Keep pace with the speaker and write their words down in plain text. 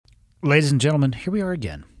Ladies and gentlemen, here we are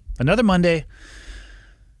again. Another Monday,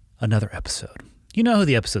 another episode. You know who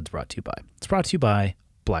the episode's brought to you by. It's brought to you by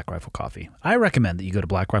Black Rifle Coffee. I recommend that you go to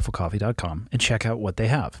blackriflecoffee.com and check out what they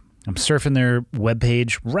have. I'm surfing their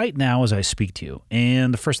webpage right now as I speak to you,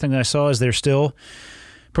 and the first thing that I saw is they're still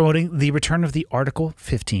promoting the return of the Article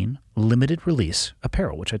 15 limited release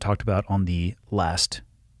apparel, which I talked about on the last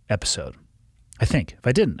episode. I think. If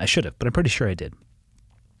I didn't, I should have, but I'm pretty sure I did.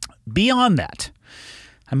 Beyond that,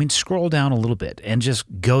 scroll down a little bit and just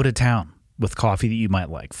go to town with coffee that you might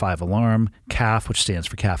like. 5 Alarm, CAF, which stands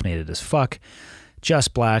for caffeinated as fuck,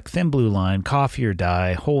 Just Black, Thin Blue Line, Coffee or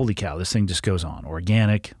Die. Holy cow, this thing just goes on.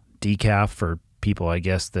 Organic, decaf for people, I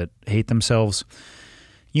guess, that hate themselves.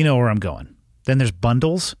 You know where I'm going. Then there's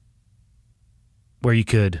bundles where you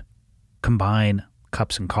could combine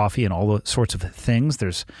cups and coffee and all sorts of things.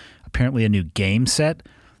 There's apparently a new game set,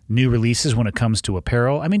 new releases when it comes to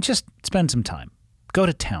apparel. Just spend some time. Go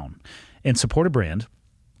to town and support a brand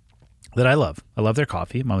that I love. I love their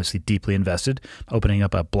coffee. I'm obviously deeply invested. I'm opening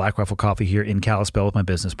up a Black Rifle Coffee here in Kalispell with my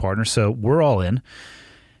business partner, so we're all in.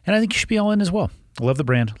 And I think you should be all in as well. I love the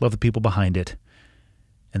brand, love the people behind it,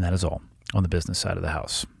 and that is all on the business side of the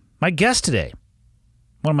house. My guest today,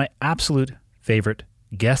 one of my absolute favorite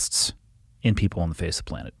guests and people on the face of the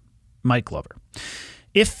planet, Mike Glover.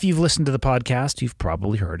 If you've listened to the podcast, you've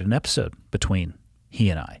probably heard an episode between he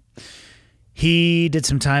and I. He did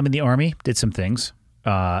some time in the Army, did some things,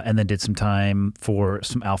 and then did some time for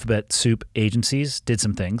some alphabet soup agencies, did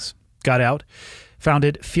some things, got out,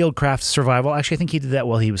 founded Fieldcraft Survival. Actually, I think he did that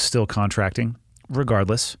while he was still contracting,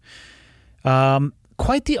 regardless.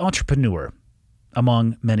 Quite the entrepreneur,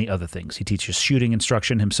 among many other things. He teaches shooting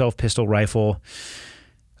instruction himself, pistol, rifle.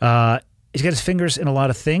 He's got his fingers in a lot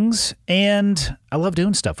of things, and I love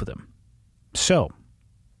doing stuff with him. So,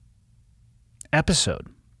 episode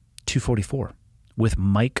 244 with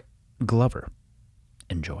Mike Glover.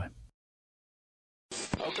 Enjoy.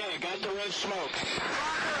 Okay, got the red smoke.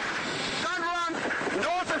 Gun run,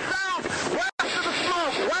 north and south, west of the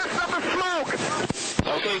smoke, west of the smoke.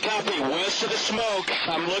 Okay, copy, west of the smoke.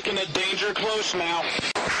 I'm looking at danger close now.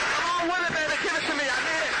 Come on with it, baby, give it to me, I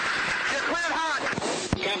need it. Get cleared hot.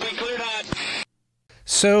 Copy, cleared hot.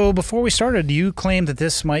 So before we started, you claimed that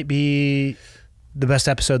this might be the best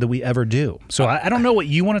episode that we ever do. So I don't know what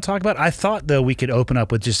you want to talk about. I thought, though, we could open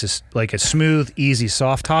up with just a smooth, easy,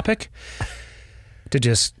 soft topic to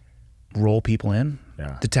just roll people in.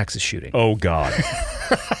 Yeah. The Texas shooting. Oh, God.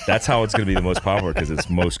 That's how it's going to be the most popular because it's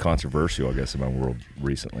most controversial, I guess, in my world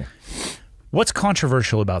recently. What's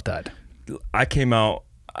controversial about that? I came out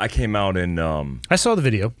and I saw the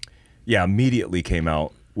video. Yeah, immediately came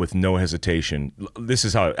out with no hesitation. This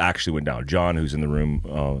is how it actually went down. John, who's in the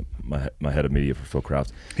room, my head of media for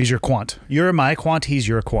Fieldcraft. He's your quant. You're my quant. He's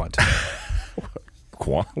your quant.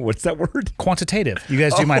 Quant? What's that word? Quantitative. You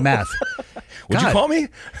guys do my math. What'd you call me?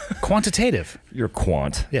 Quantitative. You're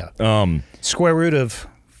quant. Yeah. Square root of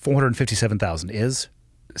 457,000 is?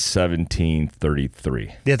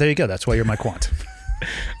 1733. Yeah, there you go. That's why you're my quant.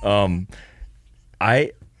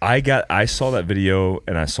 I saw that video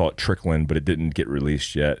and I saw it trickling, but it didn't get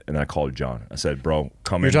released yet. And I called John. I said, "Bro,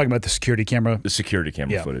 come in." You're talking about the security camera? The security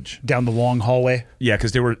camera footage. Down the long hallway? Yeah,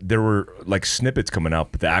 because there were like snippets coming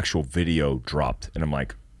out, but the actual video dropped. And I'm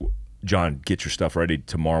like, "John, get your stuff ready.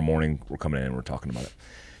 Tomorrow morning, we're coming in and we're talking about it."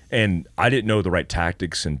 And I didn't know the right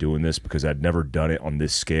tactics in doing this because I'd never done it on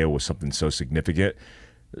this scale with something so significant.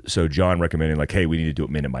 So John recommended, like, "Hey, we need to do it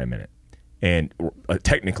minute by minute. And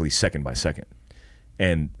technically second by second."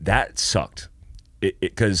 And that sucked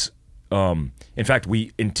because, in fact,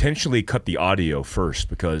 we intentionally cut the audio first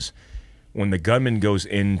because when the gunman goes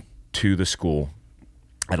into the school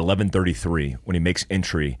at 11:33, when he makes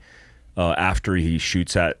entry after he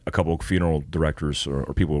shoots at a couple of funeral directors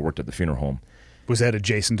or people who worked at the funeral home. Was that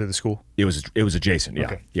adjacent to the school? It was adjacent, yeah.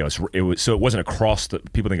 Okay. Yeah, it was so it wasn't across the.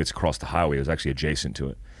 People think it's across the highway. It was actually adjacent to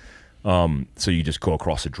it. So you just go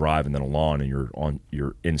across the drive and then a lawn, and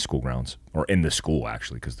you're in school grounds, or in the school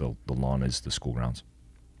actually, because the lawn is the school grounds.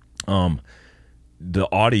 The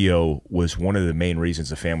audio was one of the main reasons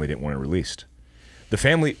the family didn't want it released.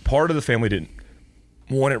 Part of the family didn't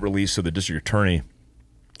want it released, so the district attorney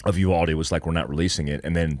of Uvalde was like, "We're not releasing it,"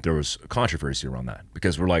 and then there was controversy around that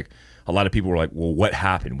because a lot of people were like, "Well, what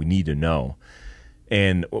happened? We need to know."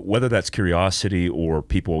 And whether that's curiosity or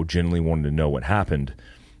people genuinely wanted to know what happened.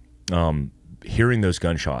 Hearing those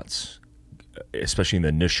gunshots, especially in the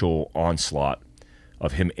initial onslaught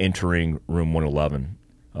of him entering room 111,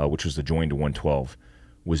 which was adjoined to 112,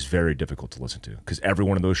 was very difficult to listen to because every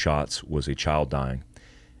one of those shots was a child dying.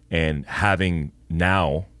 And having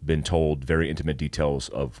now been told very intimate details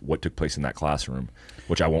of what took place in that classroom,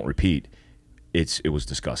 which I won't repeat, it was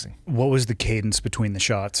disgusting. What was the cadence between the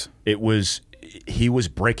shots? He was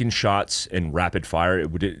breaking shots in rapid fire.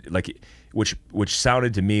 Which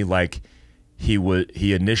sounded to me like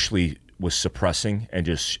he initially was suppressing and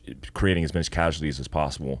just creating as many casualties as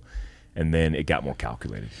possible, and then it got more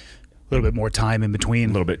calculated. A little bit more time in between.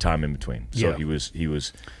 A little bit of time in between. So Yeah. he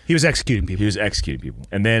was executing people. He was executing people,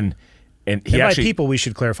 and then he And by actually people, we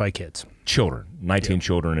should clarify kids. children, 19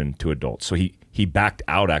 children and 2 adults. So he backed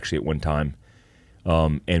out actually at one time,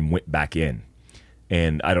 and went back in.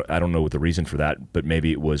 And I don't know what the reason for that, but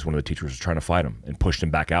maybe it was one of the teachers was trying to fight him and pushed him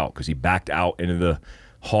back out, because he backed out into the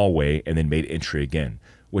hallway and then made entry again,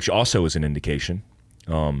 which also is an indication,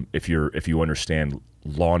 if you understand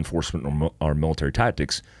law enforcement or military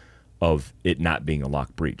tactics, of it not being a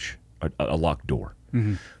locked breach, a locked door.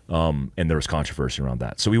 And there was controversy around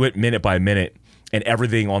that. So we went minute by minute, and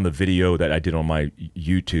everything on the video that I did on my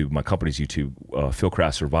YouTube, my company's YouTube,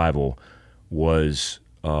 Fieldcraft Survival, was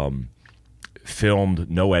filmed,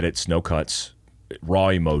 no edits, no cuts, raw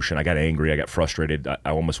emotion. I got angry, I got frustrated, I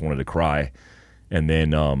almost wanted to cry. And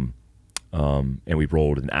then and we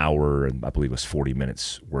rolled an hour, and I believe it was 40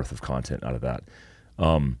 minutes worth of content out of that.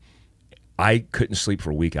 I couldn't sleep for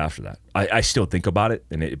a week after that. I still think about it,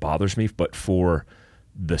 and it bothers me, but for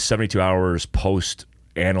the 72 hours post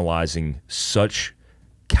analyzing such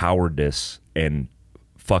cowardice and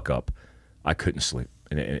fuck up, I couldn't sleep,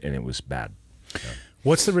 and it was bad. Yeah.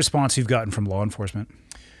 What's the response you've gotten from law enforcement?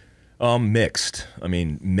 Mixed. I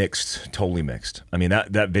mean, mixed, totally mixed. I mean,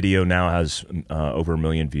 that video now has over 1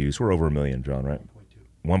 million views. We're over 1 million, John, right?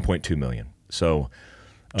 1.2 million. So,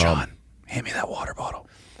 John, hand me that water bottle.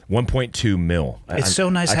 1.2 mil. It's so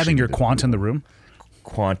nice having your quant in the room.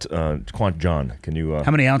 Quant John, can you?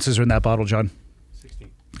 How many ounces are in that bottle, John? 16.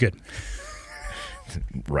 Good.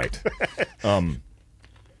 Right.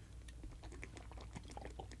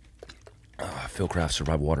 Fieldcraft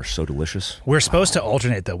Survival water is so delicious. We're supposed to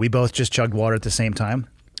alternate, though. We both just chugged water at the same time.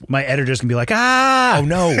 My editor's going to be like, ah! Oh,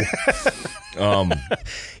 no.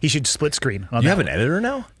 He should split screen on You that have one. an editor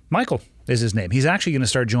now? Michael is his name. He's actually going to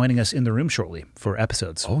start joining us in the room shortly for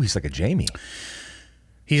episodes. Oh, he's like a Jamie.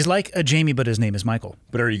 He's like a Jamie, but his name is Michael.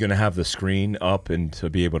 But are you going to have the screen up and to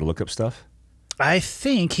be able to look up stuff? I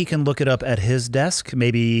think he can look it up at his desk.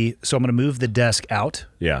 Maybe, so I'm going to move the desk out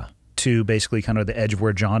Yeah. to basically kind of the edge of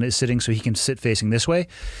where John is sitting so he can sit facing this way.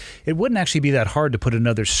 It wouldn't actually be that hard to put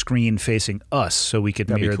another screen facing us so we could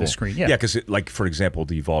That'd be mirror cool. the screen. Yeah, because like, for example,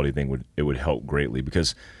 the Uvalde thing would help greatly,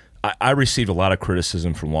 because I received a lot of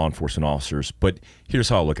criticism from law enforcement officers, but here's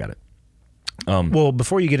how I look at it. Well,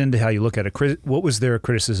 before you get into how you look at it, what was their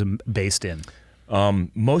criticism based in?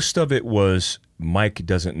 Most of it was Mike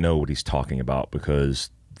doesn't know what he's talking about,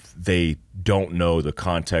 because they don't know the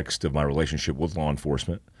context of my relationship with law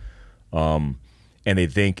enforcement. And they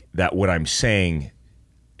think that what I'm saying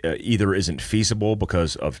either isn't feasible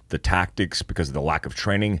because of the tactics, because of the lack of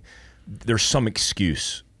training. There's some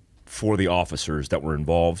excuse for the officers that were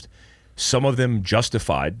involved. Some of them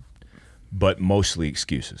justified, but mostly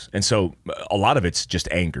excuses. And so a lot of it's just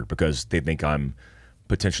anger, because they think I'm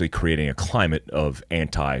potentially creating a climate of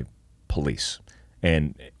anti-police.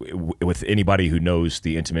 And with anybody who knows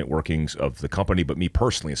the intimate workings of the company, but me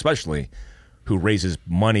personally especially, who raises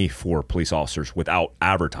money for police officers without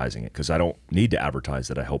advertising it, because I don't need to advertise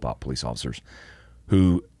that I help out police officers,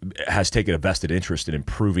 who has taken a vested interest in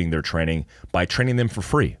improving their training by training them for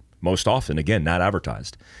free, most often, again, not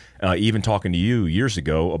advertised. Even talking to you years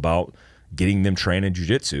ago about getting them trained in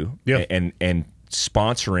jiu-jitsu, Yeah. and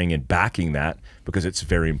sponsoring and backing that, because it's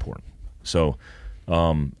very important. So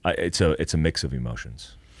it's a mix of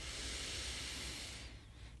emotions.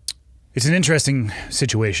 It's an interesting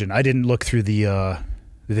situation. I didn't look through the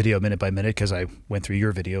video minute by minute because I went through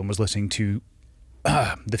your video and was listening to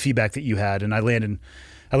the feedback that you had, and I landed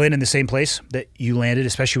in the same place that you landed,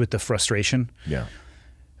 especially with the frustration. Yeah.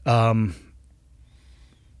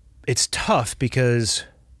 It's tough because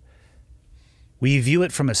we view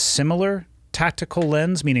it from a similar tactical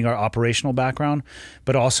lens, meaning our operational background,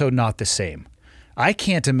 but also not the same. I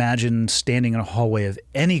can't imagine standing in a hallway of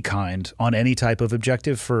any kind on any type of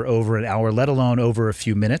objective for over an hour, let alone over a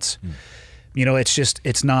few minutes. You know,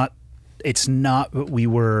 it's not what we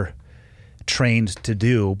were trained to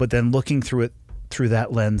do. But then looking through it through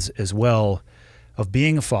that lens as well, of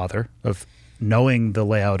being a father, of knowing the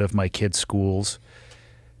layout of my kids' schools,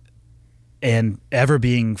 and ever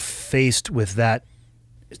being faced with that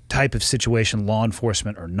type of situation, law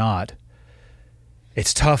enforcement or not,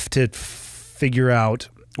 it's tough to figure out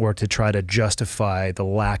or to try to justify the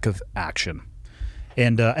lack of action.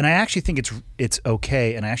 And I actually think it's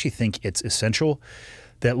okay, and I actually think it's essential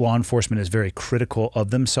that law enforcement is very critical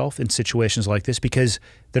of themselves in situations like this, because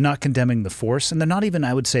they're not condemning the force, and they're not even,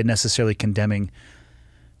 I would say, necessarily condemning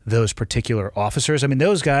those particular officers. I mean,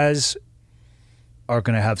 those guys are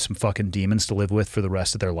going to have some fucking demons to live with for the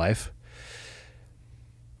rest of their life.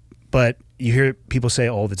 But you hear people say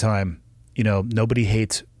all the time, you know, nobody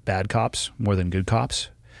hates bad cops more than good cops.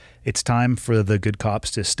 It's time for the good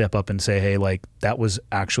cops to step up and say, hey, like, that was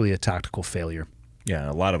actually a tactical failure. Yeah,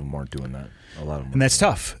 a lot of them aren't doing that. A lot of them. And that's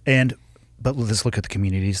tough. But let's look at the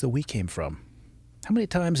communities that we came from. How many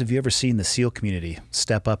times have you ever seen the SEAL community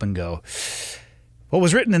step up and go, what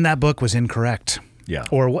was written in that book was incorrect? Yeah.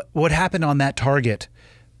 Or what happened on that target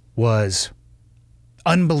was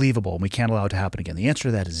unbelievable, and we can't allow it to happen again? The answer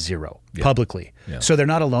to that is zero, publicly. Yeah. So they're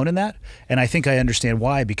not alone in that. And I think I understand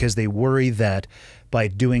why, because they worry that by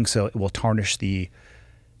doing so, it will tarnish the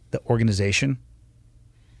organization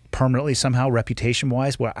permanently somehow,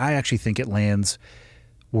 reputation-wise, where I actually think it lands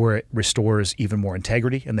where it restores even more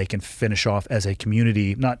integrity, and they can finish off as a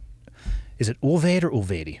community. Not, is it Ulvade or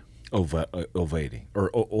Ulvadi? Ulvadi or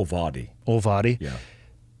Ulvadi. Ulvadi. Yeah.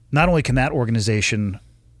 Not only can that organization,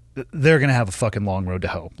 they're going to have a fucking long road to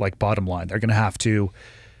hoe. Like, bottom line, they're going to have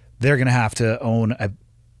to own, I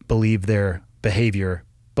believe, their behavior.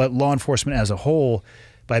 But law enforcement as a whole,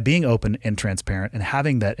 by being open and transparent and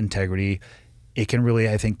having that integrity, it can really,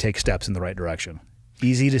 I think, take steps in the right direction.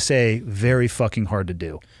 Easy to say, very fucking hard to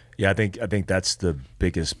do. Yeah, I think that's the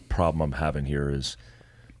biggest problem I'm having here is,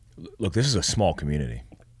 look, this is a small community.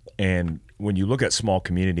 And when you look at small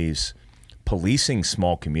communities, policing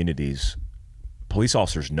small communities, police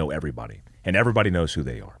officers know everybody, and everybody knows who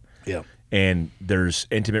they are. Yeah. And there's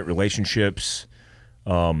intimate relationships.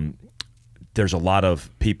 There's a lot of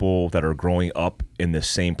people that are growing up in the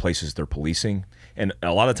same places they're policing. And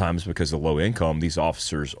a lot of times, because of low income, these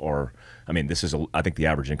officers are, I mean, I think the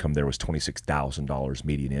average income there was $26,000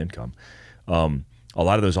 median income. A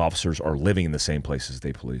lot of those officers are living in the same places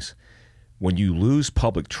they police. When you lose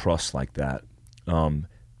public trust like that,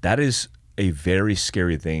 that is a very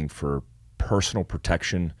scary thing for personal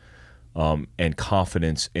protection and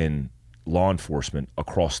confidence in law enforcement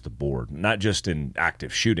across the board, not just in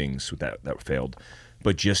active shootings that failed,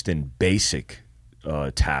 but just in basic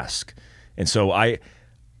tasks. And so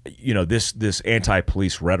this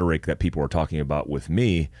anti-police rhetoric that people are talking about with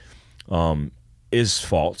me is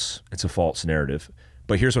false. It's a false narrative.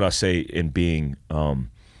 But here's what I say in being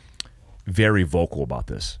very vocal about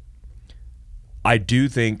this. I do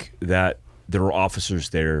think that there were officers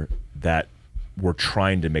there that were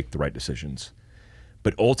trying to make the right decisions.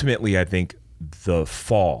 But ultimately, I think the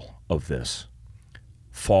fall of this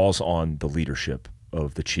falls on the leadership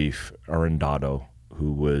of the chief, Arendado,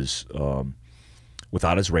 who was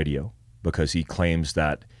without his radio, because he claims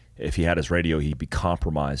that if he had his radio, he'd be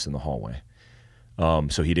compromised in the hallway.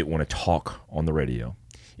 So he didn't want to talk on the radio,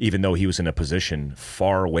 even though he was in a position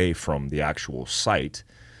far away from the actual site.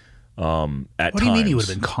 What do you mean he would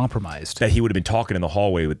have been compromised? That he would have been talking in the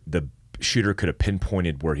hallway. The shooter could have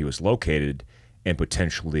pinpointed where he was located and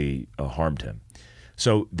potentially harmed him.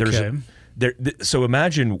 So so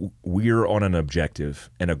imagine we're on an objective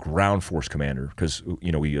and a ground force commander, because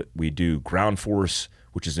we do ground force,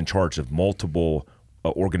 which is in charge of multiple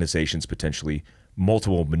organizations, potentially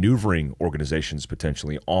multiple maneuvering organizations,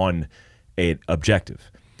 potentially on an objective.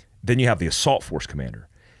 Then you have the assault force commander.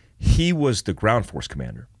 He was the ground force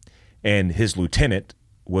commander, and his lieutenant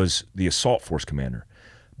was the assault force commander.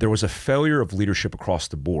 There was a failure of leadership across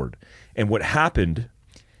the board. And what happened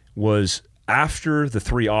was, after the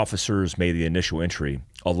 3 officers made the initial entry,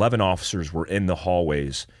 11 officers were in the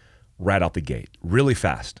hallways right out the gate, really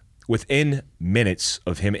fast. Within minutes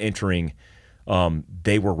of him entering,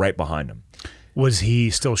 they were right behind him. Was he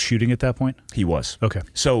still shooting at that point? He was. Okay.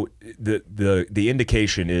 So the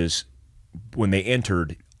indication is, when they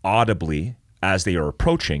entered, audibly as they are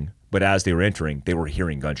approaching, but as they were entering, they were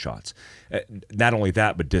hearing gunshots. Not only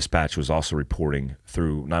that, but dispatch was also reporting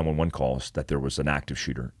through 911 calls that there was an active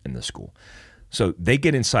shooter in the school. So they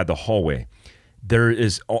get inside the hallway. There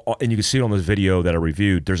is, and you can see it on this video that I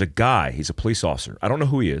reviewed, there's a guy, he's a police officer. I don't know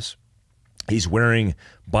who he is. He's wearing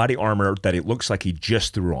body armor that it looks like he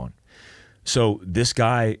just threw on. So this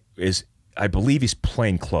guy is, I believe he's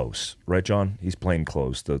plain clothes, right, John? He's plain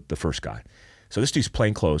clothes, the first guy. So this dude's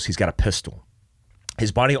plain clothes. He's got a pistol.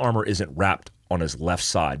 His body armor isn't wrapped on his left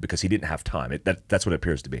side because he didn't have time. That's what it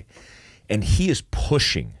appears to be. And he is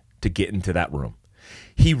pushing to get into that room.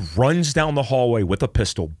 He runs down the hallway with a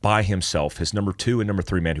pistol by himself. His number 2 and number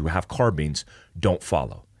 3 men, who have carbines, don't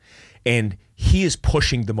follow. And he is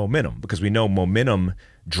pushing the momentum, because we know momentum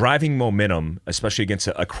driving momentum, especially against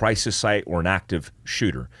a crisis site or an active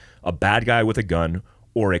shooter, a bad guy with a gun,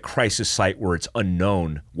 or a crisis site where it's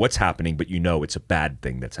unknown what's happening, but you know it's a bad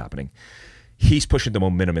thing that's happening. He's pushing the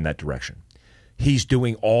momentum in that direction. He's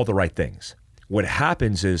doing all the right things. What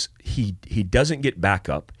happens is he doesn't get back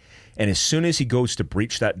up, and as soon as he goes to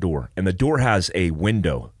breach that door, and the door has a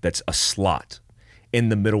window that's a slot in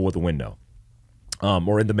the middle of the window,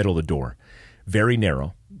 or in the middle of the door, very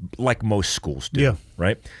narrow, like most schools do, Yeah.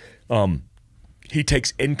 right? He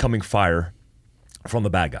takes incoming fire from the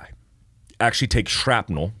bad guy, actually takes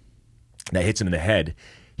shrapnel that hits him in the head.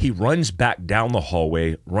 He runs back down the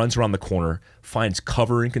hallway, runs around the corner, finds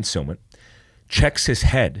cover and concealment, checks his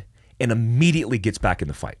head, and immediately gets back in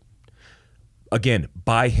the fight. Again,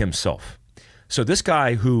 by himself. So this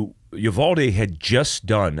guy who Uvalde had just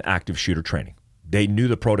done active shooter training. They knew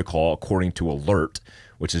the protocol according to ALERT,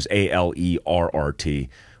 which is ALERRT,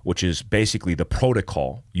 which is basically the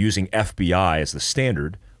protocol using FBI as the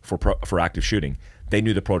standard for active shooting. They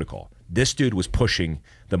knew the protocol. This dude was pushing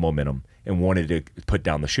the momentum and wanted to put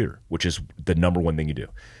down the shooter, which is the number one thing you do.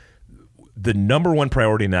 The number one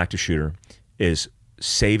priority in an active shooter is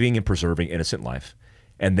saving and preserving innocent life.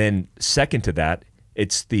 And then second to that,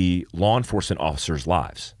 it's the law enforcement officers'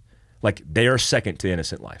 lives. Like, they are second to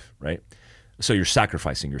innocent life, right? So you're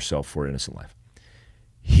sacrificing yourself for innocent life.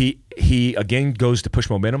 He again goes to push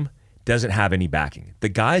momentum, doesn't have any backing. The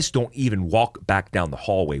guys don't even walk back down the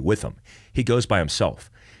hallway with him. He goes by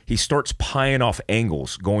himself. He starts pieing off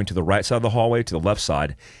angles, going to the right side of the hallway, to the left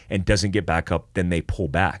side, and doesn't get back up. Then they pull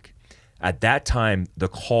back. At that time, the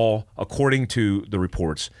call, according to the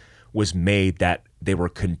reports, was made that they were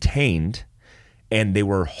contained and they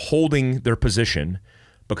were holding their position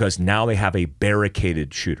because now they have a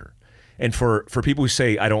barricaded shooter. And for people who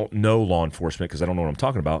say, I don't know law enforcement because I don't know what I'm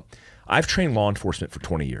talking about, I've trained law enforcement for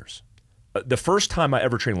 20 years. The first time I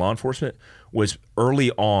ever trained law enforcement was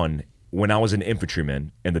early on when I was an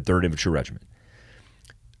infantryman in the 3rd Infantry Regiment.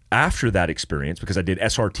 After that experience, because I did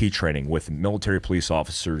SRT training with military police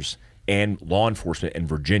officers and law enforcement in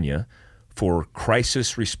Virginia for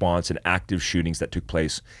crisis response and active shootings that took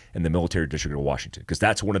place in the military district of Washington, because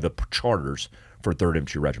that's one of the charters for 3rd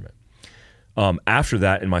Infantry Regiment. After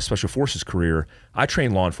that, in my Special Forces career, I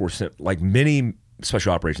trained law enforcement like many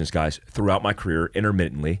Special Operations guys throughout my career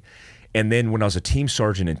intermittently. And then when I was a team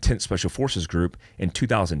sergeant in 10th Special Forces Group in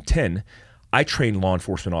 2010, I trained law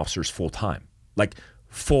enforcement officers full-time, like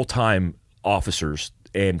full-time officers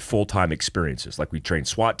and full-time experiences. Like, we trained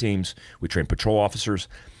SWAT teams, we trained patrol officers.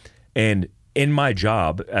 And in my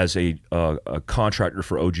job as a contractor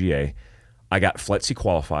for OGA, I got FLETC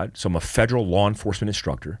qualified, so I'm a federal law enforcement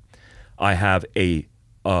instructor. I have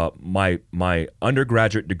my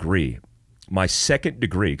undergraduate degree. My second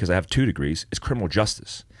degree, because I have 2 degrees, is criminal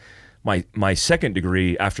justice. My second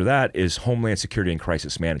degree after that is Homeland Security and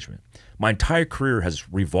Crisis Management. My entire career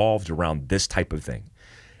has revolved around this type of thing.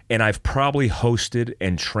 And I've probably hosted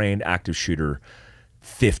and trained active shooter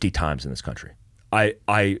 50 times in this country.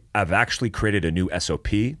 I've actually created a new SOP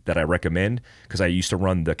that I recommend, because I used to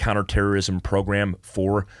run the Counter-Terrorism program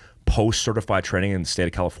for post-certified training in the state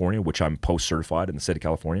of California, which I'm post-certified in the state of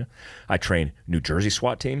California. I train New Jersey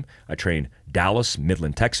SWAT team. I train Dallas,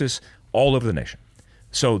 Midland, Texas, all over the nation.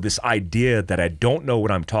 So this idea that I don't know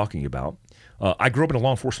what I'm talking about, I grew up in a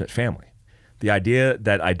law enforcement family. The idea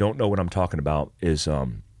that I don't know what I'm talking about is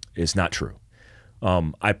not true.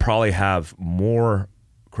 I probably have more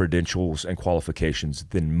credentials and qualifications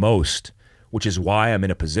than most, which is why I'm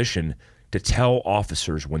in a position to tell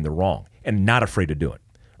officers when they're wrong and not afraid to do it.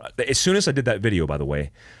 As soon as I did that video, by the way,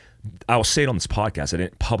 I will say it on this podcast. I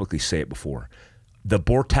didn't publicly say it before. The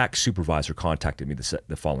BORTAC supervisor contacted me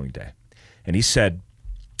the following day, and he said,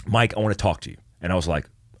 Mike, I want to talk to you. And I was like,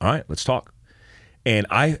 all right, let's talk. And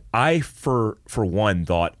I for one,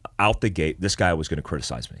 thought out the gate, this guy was going to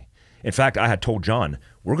criticize me. In fact, I had told John,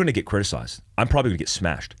 we're going to get criticized. I'm probably going to get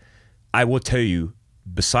smashed. I will tell you,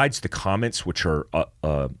 besides the comments, which are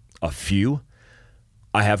a few,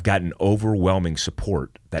 I have gotten overwhelming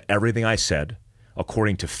support that everything I said,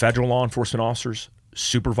 according to federal law enforcement officers,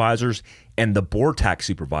 supervisors, and the BORTAC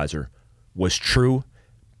supervisor, was true.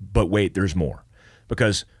 But wait, there's more.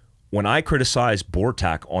 Because when I criticized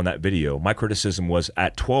BORTAC on that video, my criticism was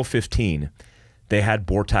at 12:15, they had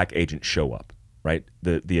BORTAC agents show up, right?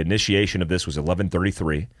 The initiation of this was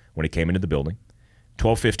 11:33 when he came into the building.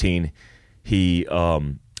 12:15,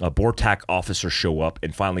 a BORTAC officer show up,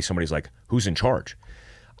 and finally somebody's like, who's in charge?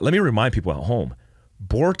 Let me remind people at home,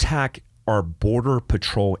 BORTAC are Border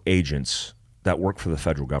Patrol agents that work for the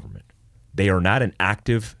federal government. They are not an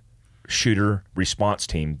active shooter response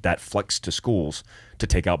team that flex to schools to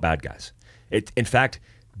take out bad guys. In fact,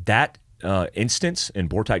 that instance in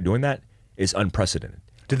BORTAC doing that is unprecedented.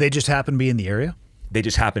 Did they just happen to be in the area? They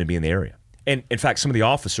just happen to be in the area. And in fact, some of the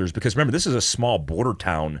officers, because remember, this is a small border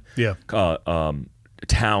town,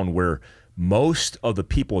 town where most of the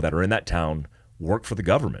people that are in that town work for the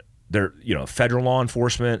government. They're, federal law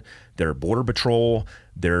enforcement, they're border patrol,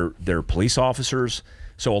 they're police officers.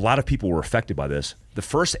 So a lot of people were affected by this. The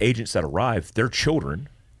first agents that arrived, their children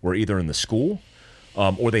were either in the school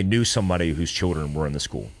or they knew somebody whose children were in the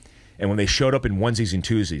school. And when they showed up in onesies and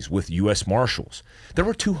twosies with U.S. Marshals, there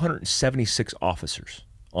were 276 officers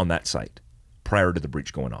on that site prior to the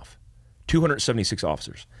breach going off. 276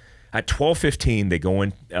 officers. At 12:15, they go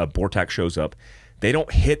in, BORTAC shows up. They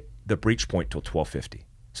don't hit the breach point till 12:50,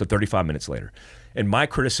 so 35 minutes later. And my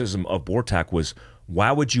criticism of BORTAC was,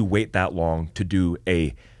 why would you wait that long to do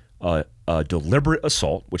a deliberate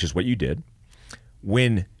assault, which is what you did,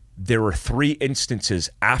 when there were 3 instances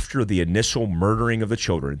after the initial murdering of the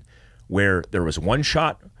children where there was 1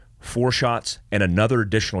 shot, 4 shots, and another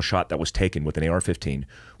additional shot that was taken with an AR-15,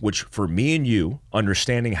 which for me and you,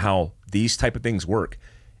 understanding how these type of things work,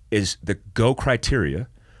 is the go criteria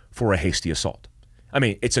for a hasty assault. I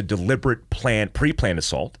mean, it's a deliberate pre-planned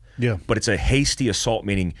assault, but it's a hasty assault,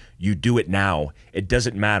 meaning you do it now. It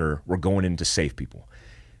doesn't matter. We're going in to save people.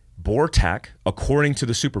 BORTAC, according to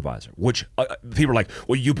the supervisor, which people are like,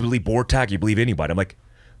 well, you believe BORTAC, you believe anybody. I'm like,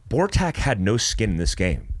 BORTAC had no skin in this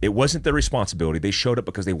game. It wasn't their responsibility. They showed up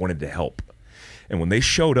because they wanted to help. And when they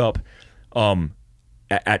showed up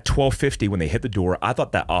at 12:50, when they hit the door, I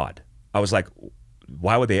thought that odd. I was like,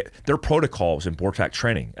 why would they? Their protocols in BORTAC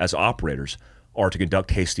training as operators are to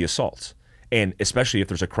conduct hasty assaults, and especially if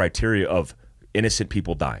there's a criteria of innocent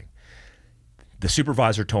people dying. The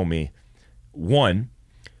supervisor told me, one,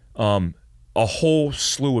 a whole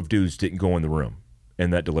slew of dudes didn't go in the room in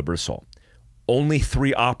that deliberate assault. Only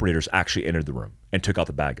 3 operators actually entered the room and took out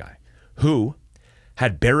the bad guy, who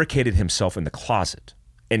had barricaded himself in the closet.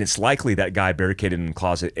 And it's likely that guy barricaded in the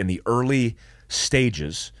closet in the early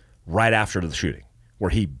stages right after the shooting,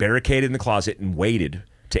 where he barricaded in the closet and waited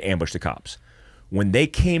to ambush the cops. When they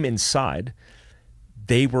came inside,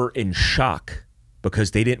 they were in shock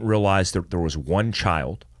because they didn't realize that there was 1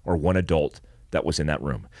 child or 1 adult that was in that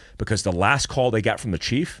room. Because the last call they got from the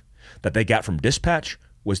chief, that they got from dispatch,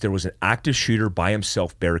 was there was an active shooter by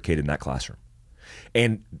himself barricaded in that classroom.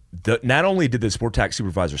 And not only did the BORTAC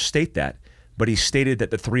supervisor state that, but he stated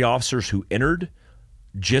that the 3 officers who entered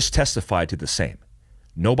just testified to the same.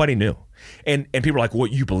 Nobody knew. And people are like, well,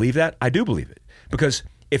 you believe that? I do believe it. Because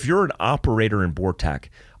if you're an operator in BORTAC,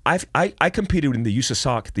 I competed in the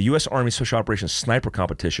USASOC, the U.S. Army Special Operations Sniper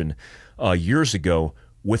Competition years ago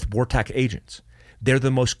with BORTAC agents. They're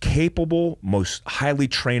the most capable, most highly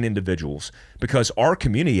trained individuals because our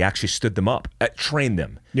community actually stood them up, trained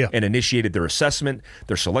them, and initiated their assessment,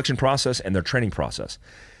 their selection process, and their training process.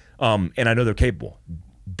 And I know they're capable.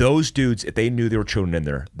 Those dudes, if they knew there were children in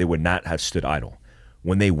there, they would not have stood idle.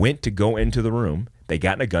 When they went to go into the room, they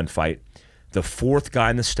got in a gunfight. The 4th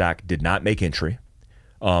guy in the stack did not make entry.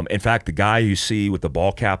 In fact, the guy you see with the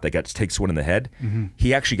ball cap that takes one in the head,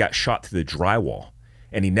 he actually got shot through the drywall,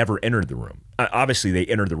 and he never entered the room. Obviously, they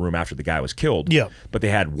entered the room after the guy was killed, but they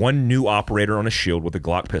had 1 new operator on a shield with a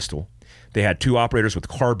Glock pistol. They had 2 operators with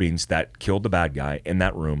carbines that killed the bad guy in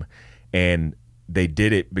that room, and they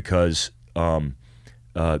did it because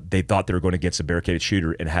they thought they were going against a barricaded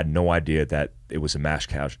shooter and had no idea that it was a mass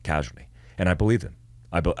casualty. And I believe them.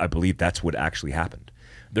 I believe that's what actually happened.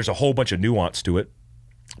 There's a whole bunch of nuance to it,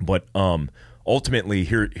 but ultimately,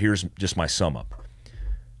 here's just my sum up.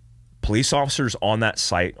 Police officers on that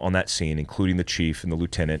site, on that scene, including the chief and the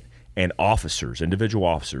lieutenant, and officers, individual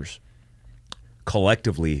officers,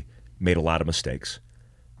 collectively made a lot of mistakes,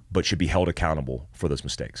 but should be held accountable for those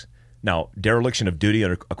mistakes. Now, dereliction of duty,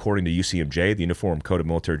 according to UCMJ, the Uniform Code of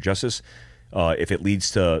Military Justice, if it leads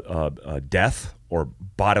to death or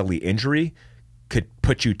bodily injury, could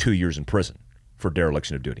put you 2 years in prison for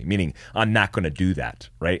dereliction of duty, meaning I'm not going to do that,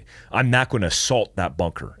 right? I'm not going to assault that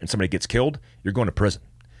bunker and somebody gets killed, you're going to prison.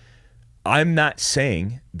 I'm not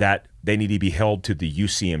saying that they need to be held to the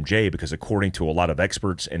UCMJ because according to a lot of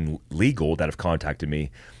experts in legal that have contacted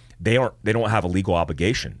me, they don't have a legal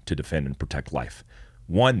obligation to defend and protect life.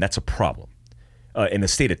 One, that's a problem. In the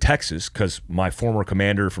state of Texas, because my former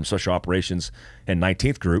commander from Special Operations and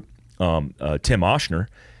 19th Group, Tim Oshner,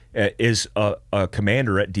 is a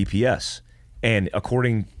commander at DPS. And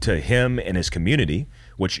according to him and his community,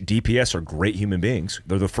 which DPS are great human beings,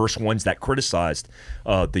 they're the first ones that criticized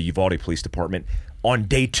the Uvalde Police Department on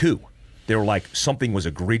day 2. They were like, something was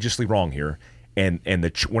egregiously wrong here. And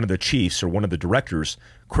one of the chiefs or one of the directors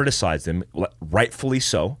criticized them, rightfully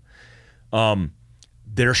so.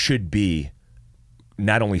 there should be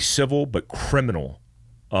not only civil but criminal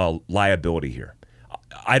liability here.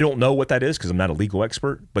 I don't know what that is because I'm not a legal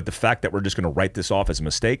expert, but the fact that we're just going to write this off as a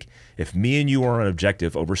mistake, if me and you are on an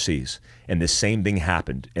objective overseas and this same thing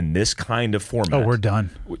happened in this kind of format, oh, we're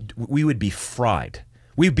done. We would be fried.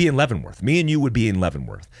 We'd be in Leavenworth. Me and you would be in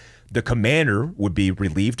Leavenworth. The commander would be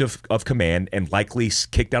relieved of command and likely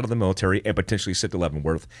kicked out of the military and potentially sent to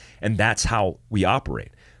Leavenworth, and that's how we operate.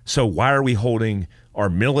 So why are we holding our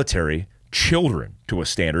military children to a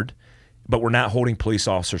standard, but we're not holding police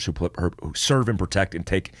officers who serve and protect and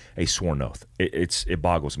take a sworn oath? It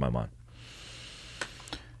boggles my mind.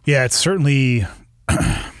 Yeah, it's certainly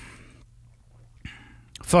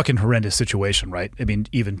fucking horrendous situation, right? I mean,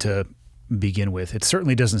 even to begin with, it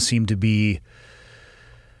certainly doesn't seem to be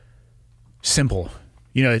simple.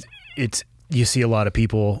 You know, it's you see a lot of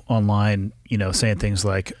people online, you know, saying things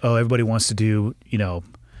like, "Oh, everybody wants to do, you know,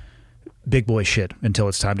 big boy shit until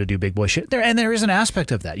it's time to do big boy shit." There is an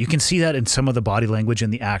aspect of that. You can see that in some of the body language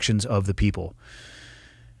and the actions of the people.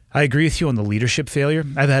 I agree with you on the leadership failure.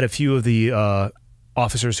 I've had a few of the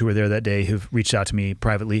officers who were there that day who've reached out to me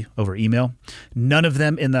privately over email. None of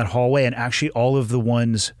them in that hallway, and actually all of the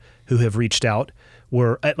ones who have reached out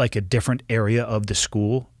were at like a different area of the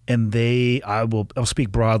school. And I'll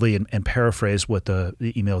speak broadly and paraphrase what the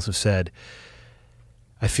emails have said.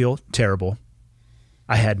 I feel terrible.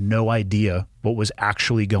 I had no idea what was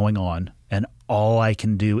actually going on, and all I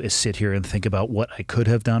can do is sit here and think about what I could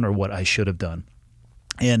have done or what I should have done.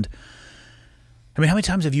 And I mean, how many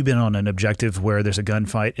times have you been on an objective where there's a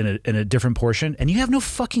gunfight in a different portion and you have no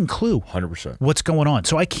fucking clue 100% what's going on?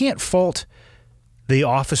 So I can't fault the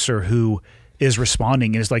officer who is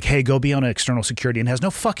responding and is like, "Hey, go be on external security," and has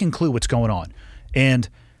no fucking clue what's going on. And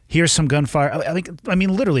here's some gunfire. I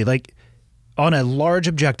mean, literally, like on a large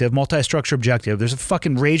objective, multi-structure objective, there's a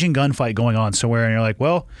fucking raging gunfight going on somewhere, and you're like,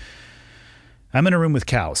 "Well, I'm in a room with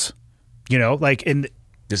cows," you know, like, and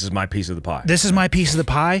this is my piece of the pie. This is my piece of the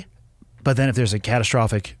pie. But then if there's a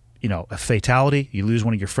catastrophic, you know, a fatality, you lose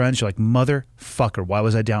one of your friends, you're like, "Motherfucker, why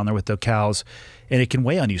was I down there with the cows?" And it can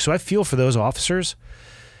weigh on you. So I feel for those officers.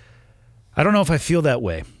 I don't know if I feel that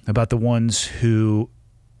way about the ones who,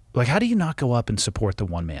 like, how do you not go up and support the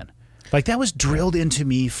one man? Like, that was drilled into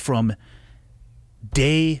me from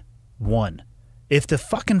day one. If the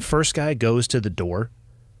fucking first guy goes to the door,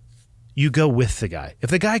 you go with the guy. If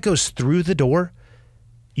the guy goes through the door,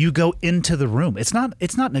 you go into the room. It's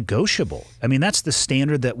not negotiable. I mean, that's the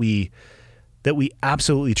standard that we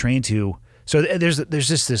absolutely train to. So there's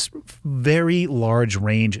just this very large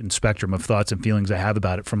range and spectrum of thoughts and feelings I have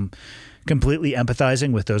about it, from completely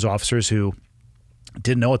empathizing with those officers who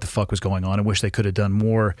didn't know what the fuck was going on and wish they could have done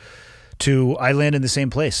more, to I land in the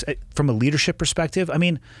same place. From a leadership perspective, I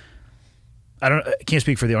mean, I can't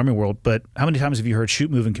speak for the Army world, but how many times have you heard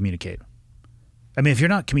shoot, move, and communicate? I mean, if you're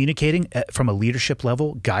not communicating from a leadership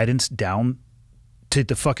level, guidance down to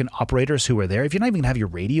the fucking operators who are there, if you're not even going to have your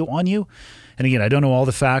radio on you, and again, I don't know all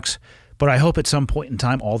the facts, but I hope at some point in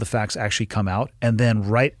time all the facts actually come out, and then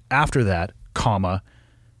right after that,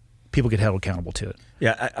 people get held accountable to it.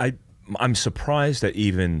 Yeah, I'm surprised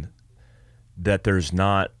that there's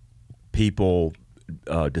not people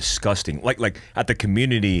discussing, like at the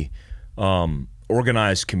community,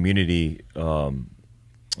 organized community, what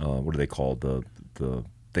are they called? The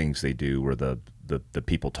things they do where the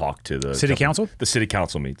people talk to the city council? The city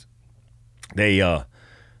council meets. The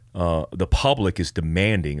public is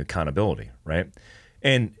demanding accountability, right?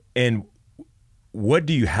 And what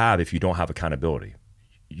do you have if you don't have accountability?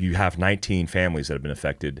 You have 19 families that have been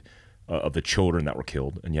affected of the children that were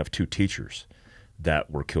killed, and you have 2 teachers that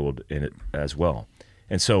were killed in it as well.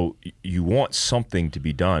 And so you want something to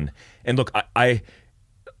be done. And look,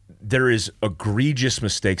 there is egregious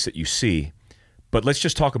mistakes that you see, but let's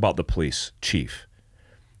just talk about the police chief.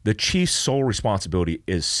 The chief's sole responsibility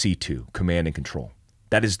is C2, command and control.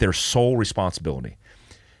 That is their sole responsibility.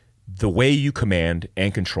 The way you command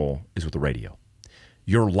and control is with the radio.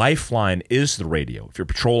 Your lifeline is the radio. If you're a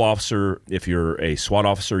patrol officer, if you're a SWAT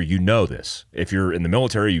officer, you know this. If you're in the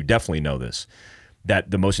military, you definitely know this, that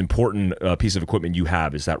the most important piece of equipment you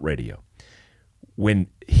have is that radio. When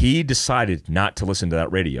he decided not to listen to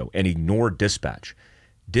that radio and ignored dispatch,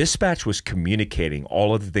 dispatch was communicating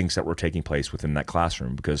all of the things that were taking place within that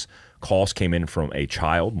classroom, because calls came in from a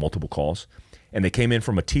child, multiple calls, and they came in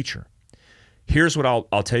from a teacher. Here's what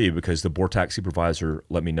I'll tell you, because the BORTAC supervisor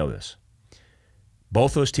let me know this.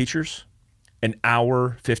 Both those teachers, an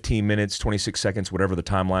hour, 15 minutes, 26 seconds, whatever the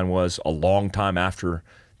timeline was, a long time after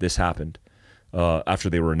this happened, after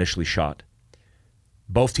they were initially shot,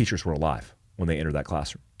 both teachers were alive when they entered that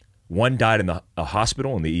classroom. One died in a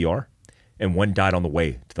hospital in the ER, and one died on the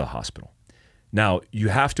way to the hospital. Now, you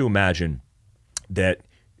have to imagine that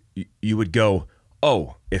you would go,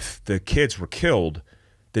 oh, if the kids were killed,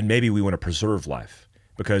 then maybe we want to preserve life,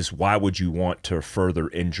 because why would you want to further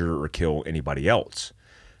injure or kill anybody else?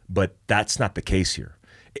 But that's not the case here.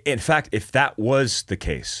 In fact, if that was the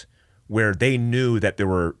case, where they knew that there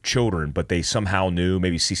were children, but they somehow knew,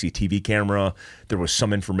 maybe CCTV camera, there was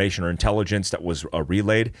some information or intelligence that was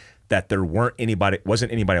relayed that there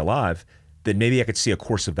wasn't anybody alive, then maybe I could see a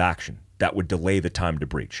course of action that would delay the time to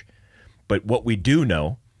breach. But what we do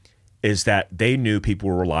know is that they knew people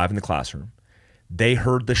were alive in the classroom. They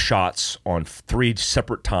heard the shots on 3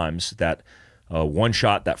 separate times, that one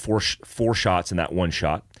shot, that four shots, and that one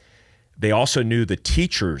shot. They also knew the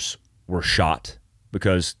teachers were shot,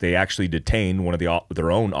 because they actually detained one of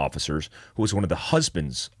their own officers, who was one of the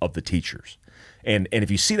husbands of the teachers. And if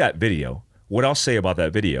you see that video, what I'll say about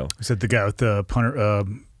that video... Is that the guy with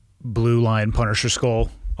the blue line Punisher skull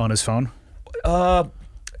on his phone?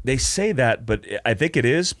 They say that, but I think it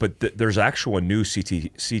is. But there's actual a new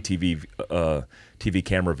CCTV TV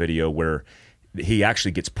camera video where he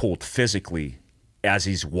actually gets pulled physically as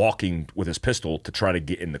he's walking with his pistol to try to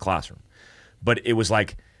get in the classroom. But it was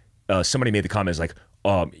like... somebody made the comments like,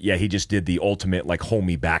 yeah, he just did the ultimate like hold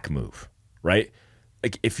me back move, right?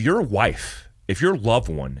 Like if your wife, if your loved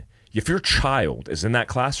one, if your child is in that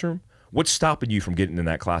classroom, what's stopping you from getting in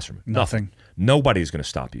that classroom? Nothing. Nobody's going to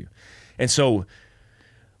stop you. And so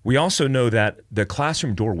we also know that the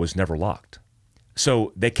classroom door was never locked.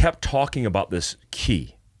 So they kept talking about this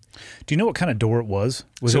key. Do you know what kind of door it was?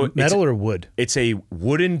 Was it metal or wood? It's a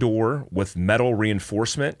wooden door with metal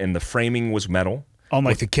reinforcement, and the framing was metal. On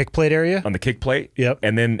like the kick plate area? On the kick plate. Yep.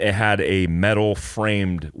 And then it had a metal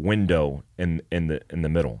framed window in the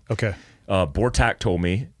middle. Okay. Bortak told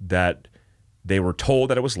me that they were told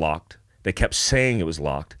that it was locked. They kept saying it was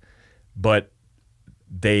locked, but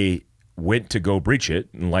they went to go breach it,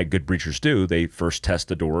 and like good breachers do, they first test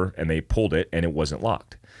the door and they pulled it and it wasn't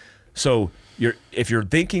locked. So if you're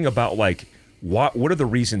thinking about like what are the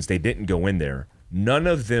reasons they didn't go in there, none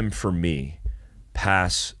of them for me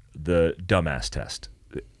pass the dumbass test.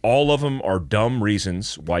 All of them are dumb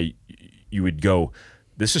reasons why you would go,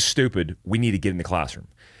 this is stupid, we need to get in the classroom.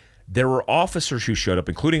 There were officers who showed up,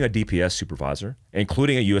 including a DPS supervisor,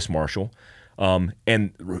 including a U.S. Marshal,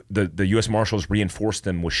 and the U.S. Marshals reinforced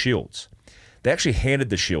them with shields. They actually handed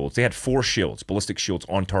the shields. They had 4 shields, ballistic shields,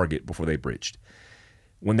 on target before they breached.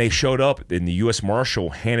 When they showed up, and the U.S.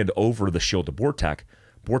 Marshal handed over the shield to Bortak,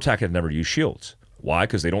 Bortak had never used shields. Why?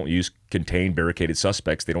 Because they don't use contained, barricaded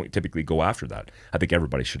suspects. They don't typically go after that. I think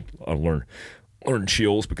everybody should learn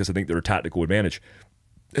shields, because I think they're a tactical advantage,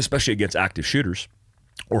 especially against active shooters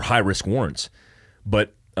or high-risk warrants.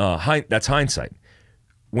 But that's hindsight.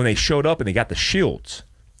 When they showed up and they got the shields,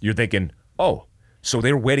 you're thinking, oh, so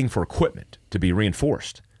they were waiting for equipment to be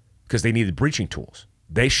reinforced because they needed breaching tools.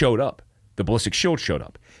 They showed up. The ballistic shield showed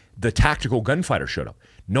up. The tactical gunfighter showed up.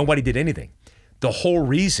 Nobody did anything. The whole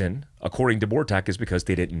reason, according to Bortak, is because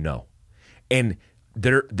they didn't know. And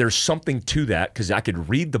there's something to that, because I could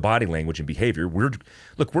read the body language and behavior. We're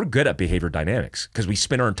good at behavior dynamics because we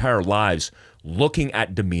spend our entire lives looking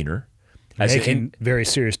at demeanor. Making very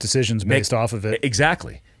serious decisions based off of it.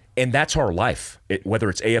 Exactly. And that's our life. Whether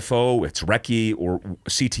it's AFO, it's Recce, or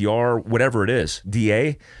CTR, whatever it is,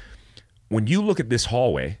 DA. When you look at this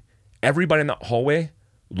hallway, everybody in that hallway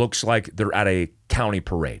looks like they're at a county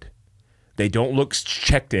parade. They don't look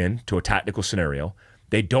checked in to a tactical scenario.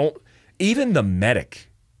 They don't, even the medic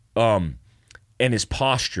and his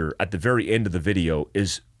posture at the very end of the video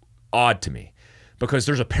is odd to me, because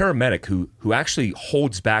there's a paramedic who actually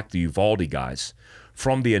holds back the Uvalde guys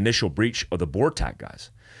from the initial breach of the Bortak guys,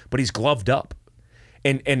 but he's gloved up.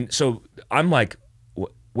 And so I'm like,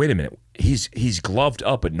 wait a minute, he's gloved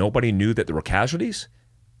up, but nobody knew that there were casualties?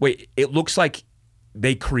 Wait, it looks like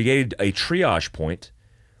they created a triage point,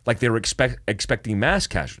 like they were expecting mass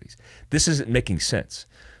casualties. This isn't making sense.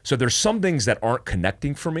 So there's some things that aren't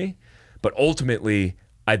connecting for me, but ultimately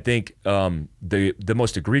I think the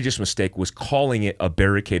most egregious mistake was calling it a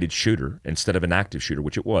barricaded shooter instead of an active shooter,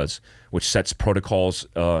 which it was, which sets protocols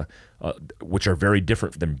which are very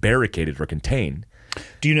different than barricaded or contained.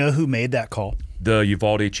 Do you know who made that call? The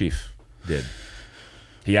Uvalde chief did.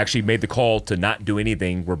 He actually made the call to not do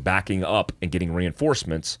anything. We're backing up and getting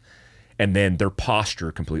reinforcements, and then their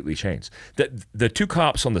posture completely changed. The 2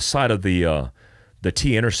 cops on the side of the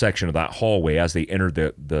T intersection of that hallway as they entered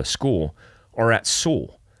the school are at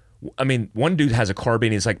Sewell. I mean, one dude has a carbine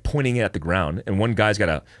and he's like pointing it at the ground, and one guy's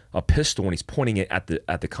got a pistol and he's pointing it at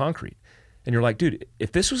the concrete. And you're like, dude,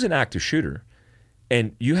 if this was an active shooter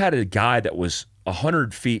and you had a guy that was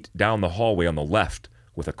 100 feet down the hallway on the left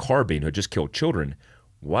with a carbine who had just killed children,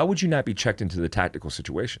 why would you not be checked into the tactical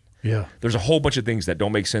situation? Yeah. There's a whole bunch of things that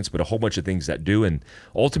don't make sense, but a whole bunch of things that do. And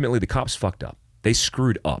ultimately, the cops fucked up. They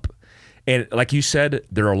screwed up. And like you said,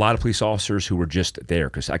 there are a lot of police officers who were just there,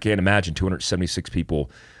 because I can't imagine 276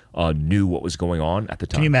 people knew what was going on at the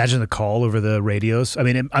time. Can you imagine the call over the radios? I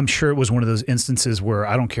mean, I'm sure it was one of those instances where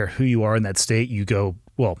I don't care who you are in that state, you go,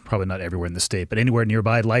 well, probably not everywhere in the state, but anywhere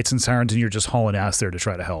nearby, lights and sirens, and you're just hauling ass there to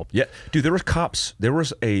try to help. Yeah. Dude, there were cops. There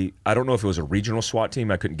was I don't know if it was a regional SWAT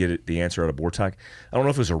team. I couldn't get the answer out of Bortak. I don't know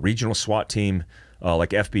if it was a regional SWAT team like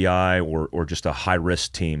FBI or just a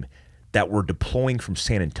high-risk team that were deploying from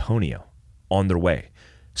San Antonio on their way.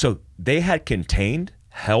 So they had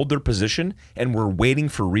held their position, and were waiting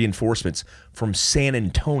for reinforcements from San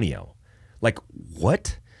Antonio. Like,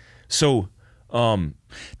 what? So, do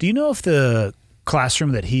you know if the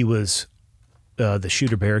classroom that he was, the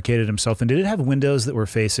shooter barricaded himself in, did it have windows that were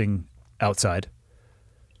facing outside?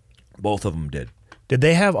 both of them did. Did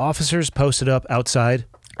they have officers posted up outside?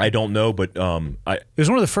 I don't know, but it was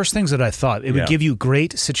one of the first things that I thought. It would give you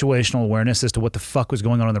great situational awareness as to what the fuck was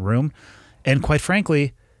going on in the room. And quite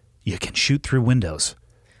frankly, you can shoot through windows.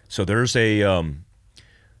 So there's a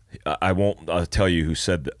I won't tell you who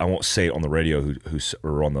said I won't say it on the radio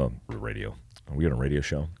or on the radio. Are we on a radio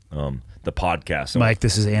show? The podcast. Mike,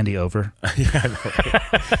 this is Andy over.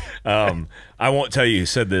 I won't tell you who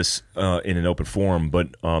said this in an open forum,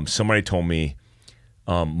 but somebody told me,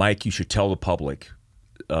 Mike, you should tell the public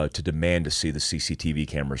to demand to see the CCTV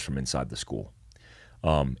cameras from inside the school.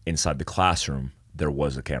 Inside the classroom, there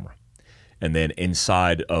was a camera. And then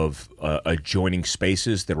inside of adjoining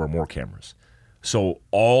spaces, there were more cameras. So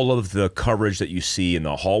all of the coverage that you see in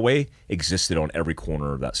the hallway existed on every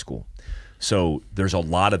corner of that school. So there's a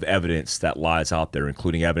lot of evidence that lies out there,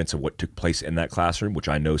 including evidence of what took place in that classroom, which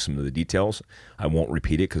I know some of the details. I won't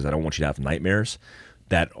repeat it because I don't want you to have nightmares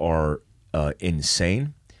that are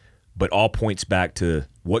insane. But all points back to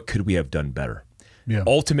what could we have done better. Yeah.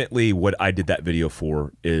 Ultimately, what I did that video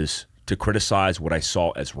for is to criticize what I saw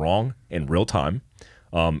as wrong in real time.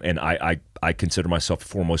 And I consider myself a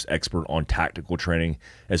foremost expert on tactical training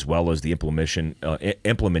as well as the implementation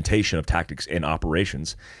of tactics in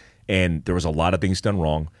operations. And there was a lot of things done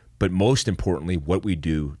wrong, but most importantly, what we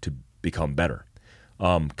do to become better.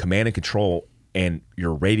 Command and control and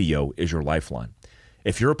your radio is your lifeline.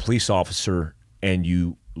 If you're a police officer and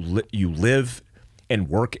you live and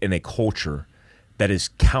work in a culture that is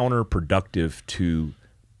counterproductive to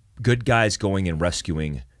good guys going and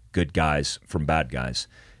rescuing good guys from bad guys,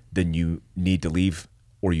 then you need to leave,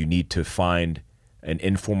 or you need to find an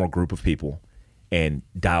informal group of people and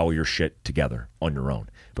dial your shit together on your own,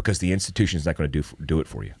 because the institution is not going to do it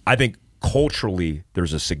for you. I think culturally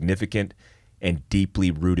there's a significant and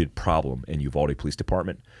deeply rooted problem in Uvalde Police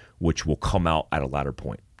Department, which will come out at a latter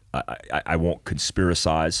point. I won't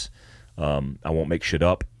conspiracize. I won't make shit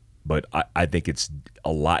up, but I think it's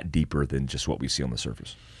a lot deeper than just what we see on the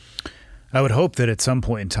surface. I would hope that at some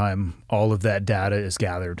point in time, all of that data is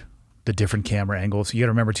gathered, the different camera angles. You got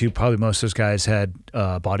to remember, too, probably most of those guys had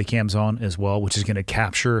body cams on as well, which is going to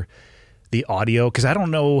capture the audio. Because I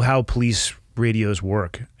don't know how police radios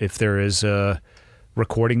work. If there is a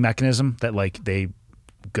recording mechanism that, like, they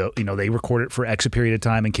go, they record it for X period of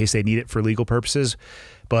time in case they need it for legal purposes.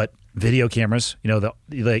 But video cameras,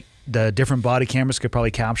 the different body cameras could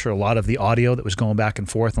probably capture a lot of the audio that was going back and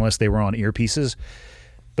forth, unless they were on earpieces.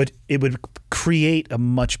 But it would create a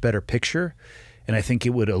much better picture, and I think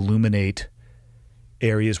it would illuminate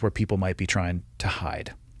areas where people might be trying to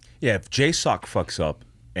hide. Yeah, if JSOC fucks up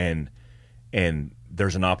and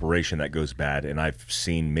there's an operation that goes bad, and I've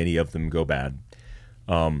seen many of them go bad,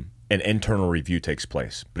 an internal review takes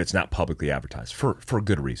place, but it's not publicly advertised for a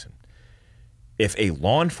good reason. If a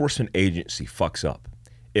law enforcement agency fucks up,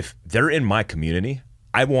 if they're in my community,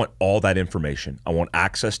 I want all that information. I want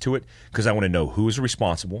access to it because I want to know who is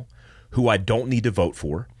responsible, who I don't need to vote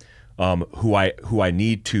for, who I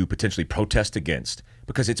need to potentially protest against,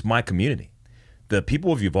 because it's my community. The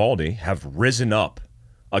people of Uvalde have risen up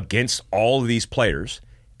against all of these players,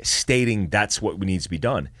 stating that's what needs to be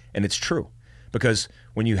done. And it's true, because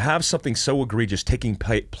when you have something so egregious taking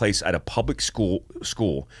place at a public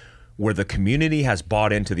school where the community has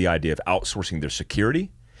bought into the idea of outsourcing their security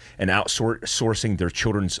and outsourcing their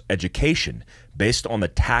children's education based on the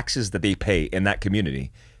taxes that they pay in that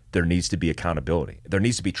community, there needs to be accountability. There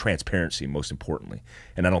needs to be transparency, most importantly,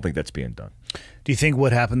 and I don't think that's being done. Do you think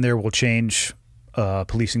what happened there will change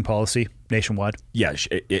policing policy nationwide? Yeah,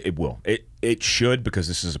 it will. It should, because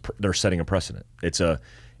this is they're setting a precedent. It's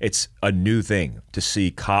a new thing to see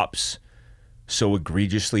cops so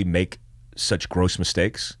egregiously make such gross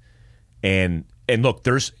mistakes. And look,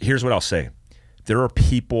 here's what I'll say. There are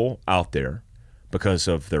people out there, because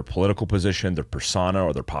of their political position, their persona,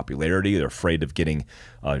 or their popularity, they're afraid of getting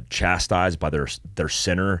chastised by their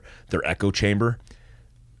center, their echo chamber.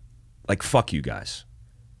 Like, fuck you guys.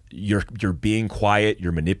 You're being quiet.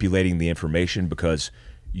 You're manipulating the information because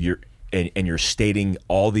you're stating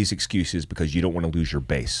all these excuses because you don't want to lose your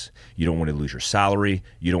base. You don't want to lose your salary.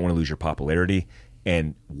 You don't want to lose your popularity.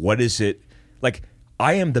 And what is it? Like,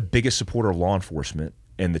 I am the biggest supporter of law enforcement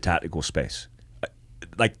in the tactical space.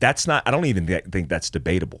 Like, that's not, I don't even think that's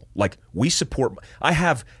debatable. Like, I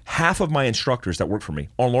have half of my instructors that work for me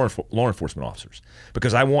are law enforcement officers,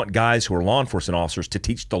 because I want guys who are law enforcement officers to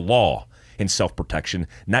teach the law in self-protection,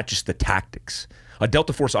 not just the tactics. A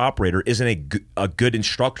Delta Force operator isn't a good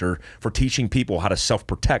instructor for teaching people how to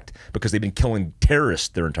self-protect because they've been killing terrorists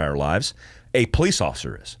their entire lives. A police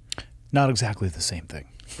officer is. Not exactly the same thing.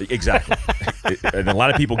 Exactly. And a lot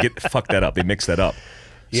of people fuck that up. They mix that up.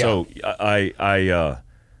 Yeah. So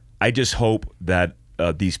I just hope that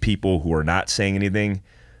these people who are not saying anything,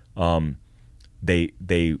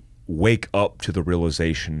 they wake up to the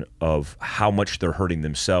realization of how much they're hurting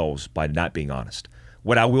themselves by not being honest.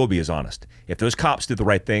 What I will be is honest. If those cops did the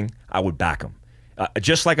right thing, I would back them.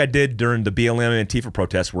 Just like I did during the BLM and Antifa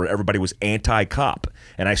protests where everybody was anti-cop.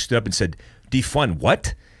 And I stood up and said, defund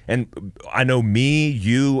what? And I know me,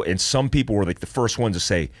 you, and some people were like the first ones to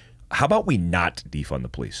say, how about we not defund the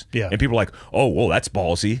police? Yeah. And people are like, oh, well, that's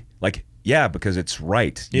ballsy. Like, yeah, because it's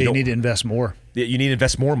right. Yeah, you need to invest more. You need to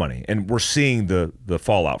invest more money. And we're seeing the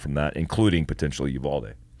fallout from that, including potentially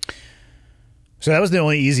Uvalde. So that was the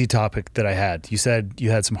only easy topic that I had. You said you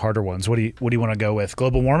had some harder ones. What do you want to go with?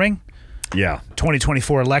 Global warming? Yeah.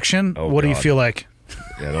 2024 election? Oh, what do you feel like?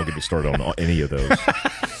 Yeah, don't get me started on any of those.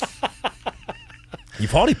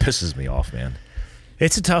 Uvalde pisses me off, man.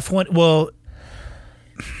 It's a tough one. Well,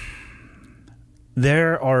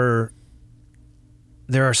 there are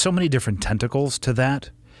so many different tentacles to that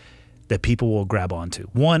people will grab onto.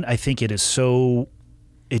 One, I think it's a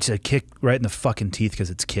kick right in the fucking teeth because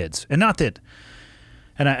it's kids. And not that,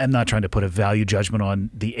 and I'm not trying to put a value judgment on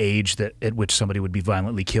the age at which somebody would be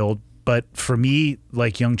violently killed. But for me,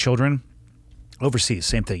 like young children, overseas,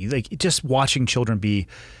 same thing. Like just watching children be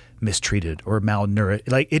mistreated or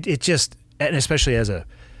malnourished, like it just, and especially as a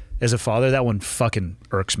father, that one fucking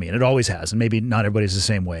irks me, and it always has. And maybe not everybody's the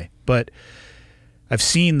same way, but I've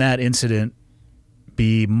seen that incident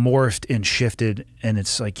be morphed and shifted, and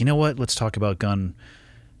it's like, you know what? Let's talk about gun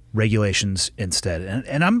regulations instead.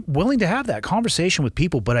 And I'm willing to have that conversation with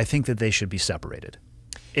people, but I think that they should be separated.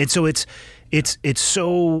 And so it's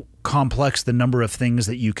so complex, the number of things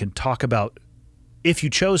that you can talk about. If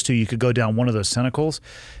you chose to, you could go down one of those tentacles,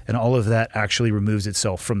 and all of that actually removes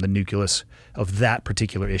itself from the nucleus of that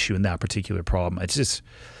particular issue and that particular problem. It's just,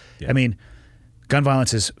 yeah. I mean, gun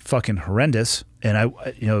violence is fucking horrendous. And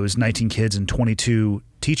it was 19 kids and 22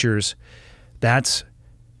 teachers. That's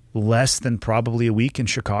less than probably a week in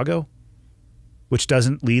Chicago, which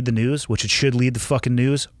doesn't lead the news, which it should lead the fucking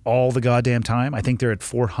news all the goddamn time. I think they're at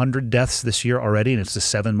 400 deaths this year already, and it's the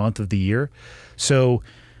 7th month of the year. So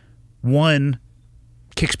one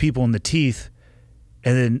kicks people in the teeth,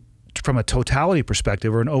 and then from a totality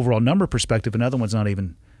perspective or an overall number perspective, another one's not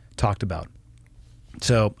even talked about.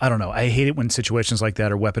 So I don't know. I hate it when situations like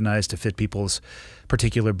that are weaponized to fit people's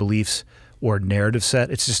particular beliefs or narrative set.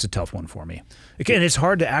 It's just a tough one for me. Again, it's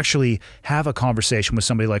hard to actually have a conversation with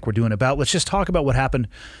somebody like we're doing about, let's just talk about what happened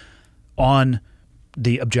on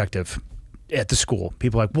the objective at the school.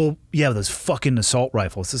 People are like, well, yeah, those fucking assault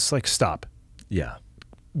rifles. It's like, stop. Yeah.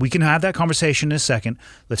 We can have that conversation in a second.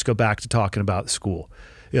 Let's go back to talking about school.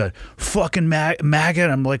 Yeah, fucking MAGA.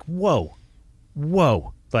 I'm like, whoa.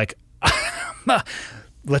 Like,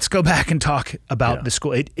 let's go back and talk about the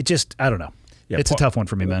school. It just, I don't know. Yeah, it's a tough one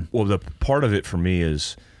for me, man. Well, the part of it for me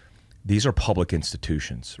is these are public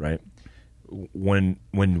institutions, right? When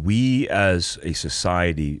we as a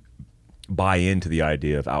society buy into the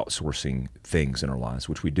idea of outsourcing things in our lives,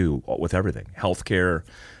 which we do with everything, healthcare,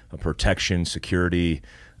 protection, security,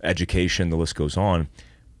 education, the list goes on,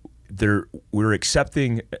 we're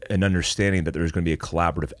accepting and understanding that there's going to be a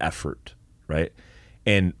collaborative effort, right?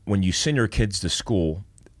 And when you send your kids to school,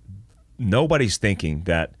 nobody's thinking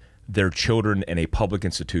that their children in a public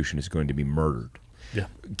institution is going to be murdered. Yeah.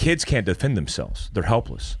 Kids can't defend themselves. They're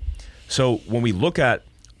helpless. So when we look at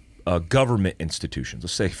government institutions,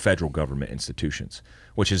 let's say federal government institutions,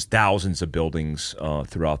 which is thousands of buildings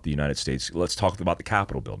throughout the United States. Let's talk about the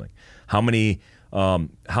Capitol building. How many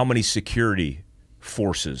security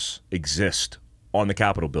forces exist on the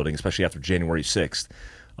Capitol building, especially after January 6th?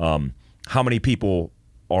 How many people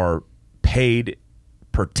are paid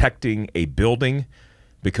protecting a building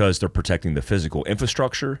because they're protecting the physical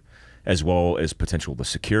infrastructure as well as potential the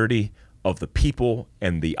security of the people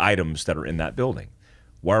and the items that are in that building.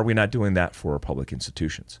 Why are we not doing that for our public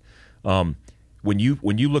institutions? When you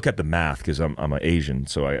look at the math, because I'm an Asian,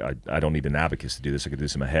 so I don't need an abacus to do this. I can do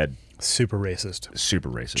this in my head. Super racist. Super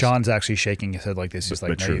racist. John's actually shaking his head like this. He's like,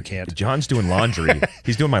 no, true. you can't. John's doing laundry.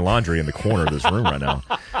 He's doing my laundry in the corner of this room right now.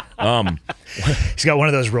 He's got one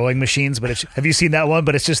of those rowing machines, but have you seen that one?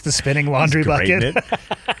 But it's just the spinning laundry bucket.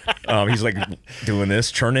 He's like doing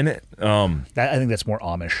this, churning it. I think that's more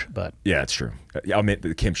Amish, but yeah, it's true. I mean,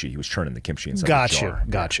 the kimchi. He was churning the kimchi inside the jar.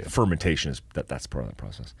 Gotcha. Fermentation is that's part of that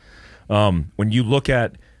process. When you look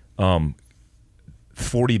at $40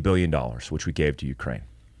 billion, which we gave to Ukraine,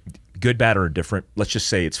 good, bad, or indifferent, let's just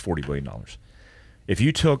say it's $40 billion. If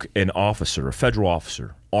you took an officer, a federal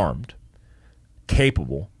officer, armed,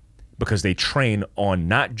 capable, because they train on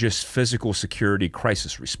not just physical security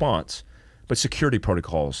crisis response, but security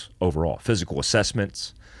protocols overall, physical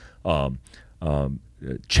assessments,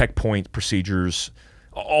 checkpoint procedures,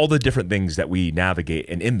 all the different things that we navigate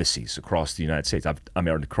in embassies across the United States.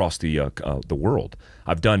 Across the world.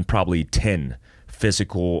 I've done probably 10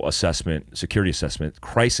 physical assessment, security assessment,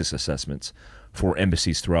 crisis assessments for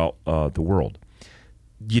embassies throughout the world.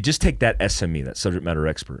 You just take that SME, that subject matter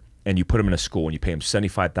expert, and you put them in a school and you pay them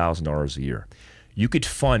 $75,000 a year. You could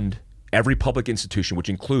fund every public institution, which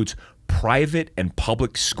includes private and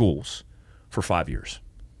public schools, for 5 years.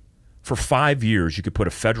 For 5 years, you could put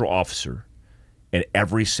a federal officer in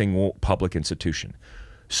every single public institution.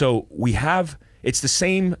 So it's the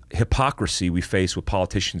same hypocrisy we face with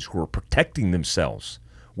politicians who are protecting themselves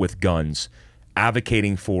with guns,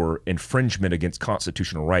 advocating for infringement against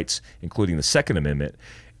constitutional rights, including the Second Amendment,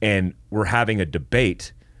 and we're having a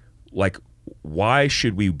debate like, why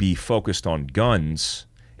should we be focused on guns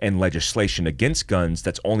and legislation against guns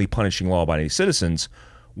that's only punishing law-abiding citizens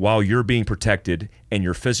while you're being protected and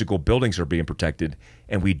your physical buildings are being protected,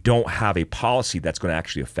 and we don't have a policy that's going to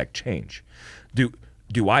actually affect change?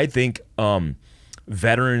 Do I think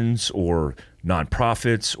veterans or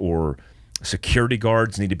nonprofits or security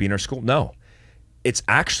guards need to be in our school? No. It's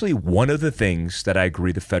actually one of the things that I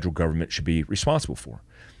agree the federal government should be responsible for.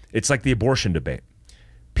 It's like the abortion debate.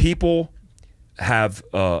 People have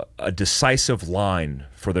a decisive line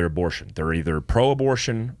for their abortion. They're either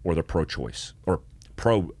pro-abortion or they're pro-choice, or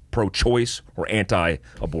pro-choice or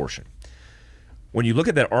anti-abortion. When you look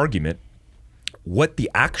at that argument, what the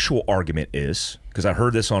actual argument is, because I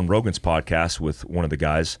heard this on Rogan's podcast with one of the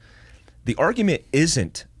guys, the argument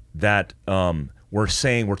isn't that we're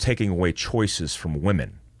saying we're taking away choices from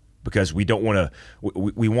women because we don't want to.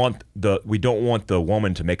 We don't want the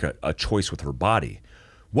woman to make a choice with her body.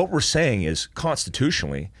 What we're saying is,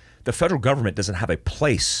 constitutionally, the federal government doesn't have a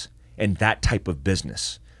place in that type of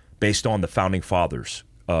business based on the founding fathers'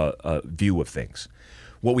 view of things.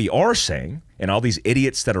 What we are saying, and all these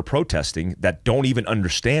idiots that are protesting that don't even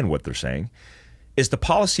understand what they're saying, is the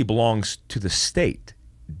policy belongs to the state,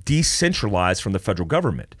 decentralized from the federal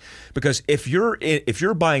government. Because if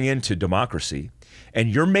you're buying into democracy and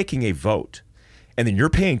you're making a vote and then you're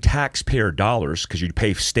paying taxpayer dollars because you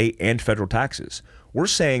pay state and federal taxes, we're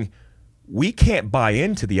saying we can't buy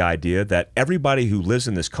into the idea that everybody who lives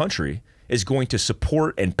in this country is going to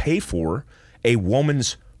support and pay for a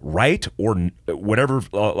woman's right, or whatever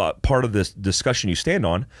part of this discussion you stand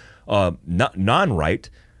on, non-right,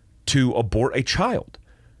 to abort a child.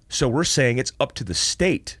 So we're saying it's up to the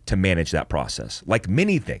state to manage that process, like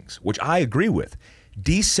many things, which I agree with.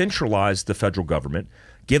 Decentralize the federal government,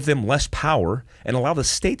 give them less power, and allow the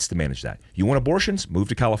states to manage that. You want abortions? Move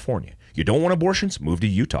to California. You don't want abortions? Move to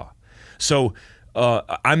Utah. So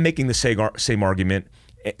I'm making the same argument,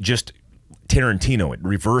 just Tarantino it,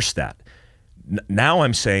 reverse that. Now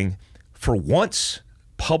I'm saying, for once,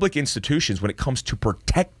 public institutions, when it comes to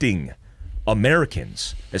protecting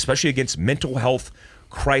Americans, especially against mental health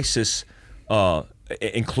crisis,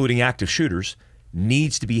 including active shooters,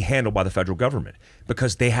 needs to be handled by the federal government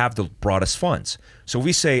because they have the broadest funds. So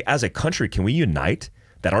we say, as a country, can we unite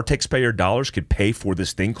that our taxpayer dollars could pay for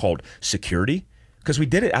this thing called security? Because we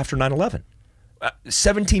did it after 9/11.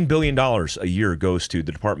 $17 billion a year goes to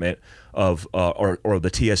the Department of, or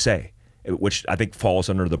the TSA, which I think falls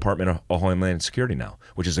under the Department of Homeland Security now,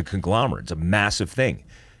 which is a conglomerate. It's a massive thing.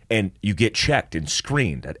 And you get checked and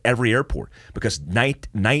screened at every airport because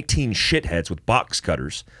 19 shitheads with box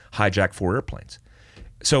cutters hijacked 4 airplanes.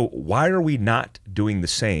 So why are we not doing the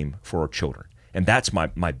same for our children? And that's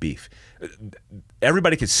my beef.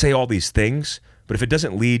 Everybody could say all these things, But if it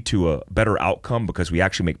doesn't lead to a better outcome because we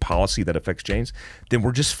actually make policy that affects chains, then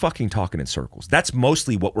we're just fucking talking in circles. That's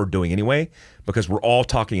mostly what we're doing anyway, because we're all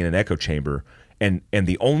talking in an echo chamber, and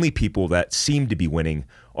the only people that seem to be winning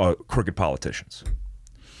are crooked politicians.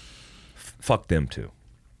 Fuck them too.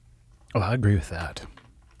 Oh, I agree with that.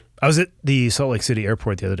 I was at the Salt Lake City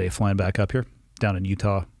airport the other day flying back up here, down in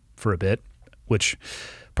Utah for a bit, which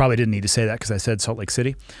probably didn't need to say that because I said Salt Lake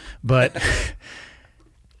City. But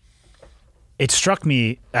it struck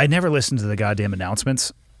me, I never listened to the goddamn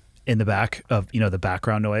announcements in the back of, the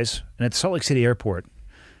background noise. And at the Salt Lake City airport,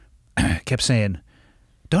 kept saying,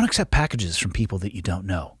 don't accept packages from people that you don't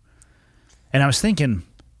know. And I was thinking,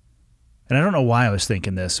 and I don't know why I was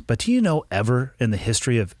thinking this, but do you know ever in the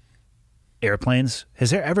history of airplanes, has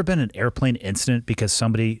there ever been an airplane incident because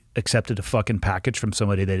somebody accepted a fucking package from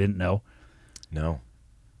somebody they didn't know? No.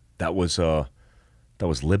 That was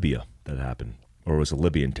Libya that happened. Or it was a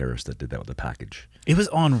Libyan terrorist that did that with the package. It was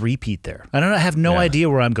on repeat there. I have no idea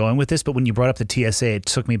where I'm going with this, but when you brought up the TSA, it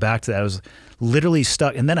took me back to that. I was literally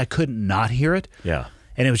stuck, and then I couldn't not hear it. Yeah.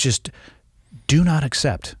 And it was just, do not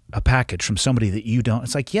accept a package from somebody that you don't.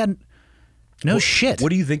 It's like, shit. What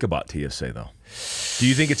do you think about TSA, though? Do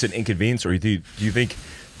you think it's an inconvenience, or do you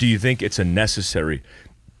think it's a necessary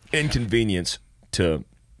inconvenience to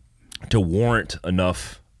warrant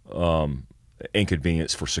enough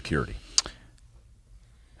inconvenience for security?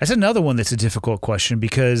 That's another one that's a difficult question,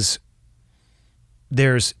 because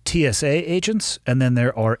there's TSA agents, and then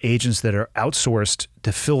there are agents that are outsourced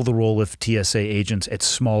to fill the role of TSA agents at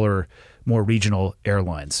smaller, more regional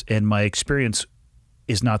airlines. And my experience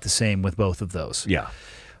is not the same with both of those. Yeah.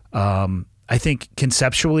 I think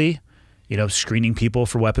conceptually, screening people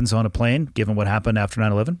for weapons on a plane, given what happened after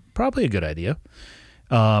 9/11, probably a good idea.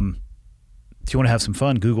 If you want to have some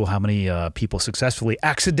fun, Google how many people successfully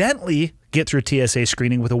accidentally get through TSA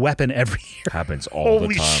screening with a weapon every year. Happens all the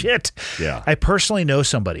time. Holy shit. Yeah. I personally know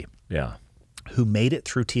somebody Yeah. who made it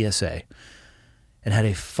through TSA and had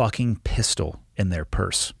a fucking pistol in their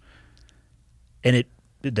purse. And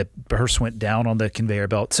the purse went down on the conveyor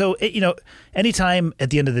belt. So, anytime at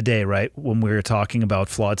the end of the day, right, when we're talking about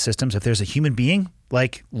flawed systems, if there's a human being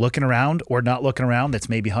like looking around or not looking around that's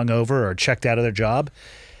maybe hungover or checked out of their job,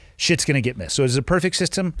 shit's going to get missed. So is it a perfect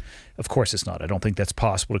system? Of course it's not. I don't think that's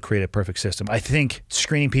possible to create a perfect system. I think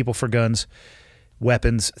screening people for guns,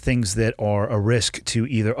 weapons, things that are a risk to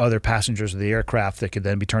either other passengers of the aircraft that could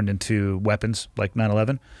then be turned into weapons like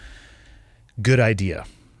 9/11, good idea.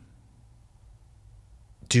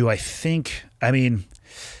 Do I think, again,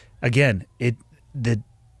 the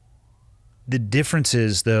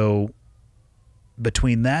differences, though,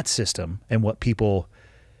 between that system and what people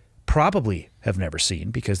probably have never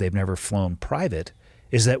seen because they've never flown private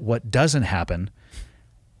is that what doesn't happen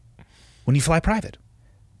when you fly private.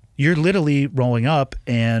 You're literally rolling up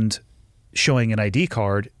and showing an ID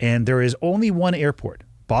card, and there is only one airport,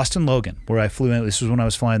 Boston Logan, where I flew in. This was when I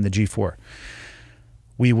was flying the G4.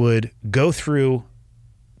 We would go through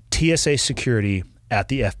TSA security at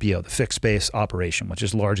the FBO, the fixed base operation, which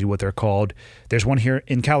is largely what they're called. There's one here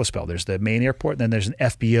in Kalispell. There's the main airport, and then there's an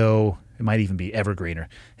FBO. It might even be Evergreen or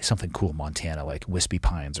something cool, Montana, like Wispy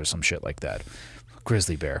Pines or some shit like that.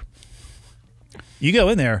 Grizzly bear. You go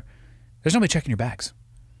in there, there's nobody checking your bags.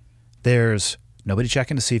 There's nobody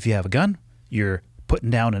checking to see if you have a gun. You're putting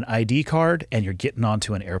down an ID card, and you're getting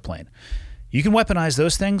onto an airplane. You can weaponize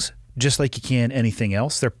those things just like you can anything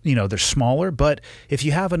else. They're smaller, but if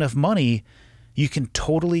you have enough money, you can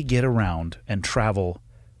totally get around and travel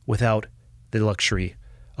without the luxury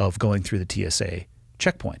of going through the TSA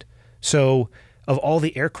checkpoint. So of all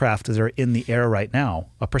the aircraft that are in the air right now,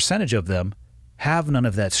 a percentage of them have none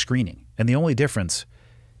of that screening. And the only difference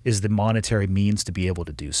is the monetary means to be able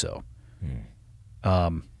to do so.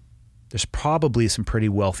 There's probably some pretty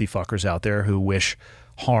wealthy fuckers out there who wish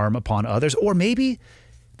harm upon others, or maybe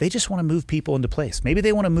they just want to move people into place. Maybe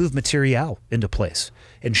they want to move material into place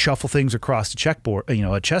and shuffle things across the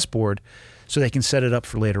a chessboard so they can set it up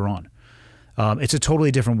for later on. It's a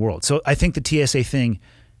totally different world. So I think the TSA thing,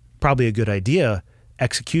 probably a good idea.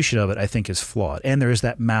 Execution of it, I think, is flawed. And there is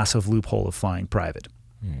that massive loophole of flying private.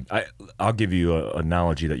 I'll give you an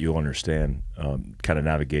analogy that you'll understand, kind of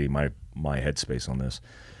navigating my headspace on this.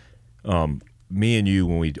 Me and you,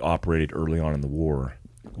 when we operated early on in the war,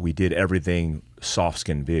 we did everything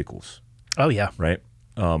soft-skin vehicles. Oh, yeah. Right?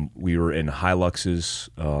 We were in Hiluxes,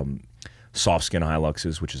 soft-skin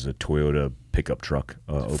Hiluxes, which is a Toyota pickup truck.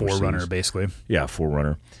 Forerunner, basically. Yeah,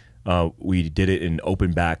 Forerunner. We did it in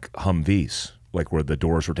open-back Humvees, like where the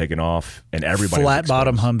doors were taken off and everybody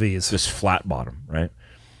flat-bottom Humvees. Just flat bottom, right?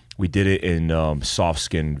 We did it in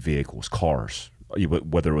soft-skin vehicles, cars,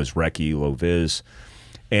 whether it was recce, low vis.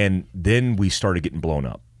 And then we started getting blown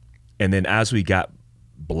up. And then as we got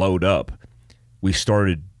blowed up, we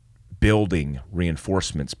started building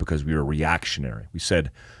reinforcements because we were reactionary. We said,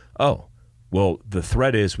 oh, well, the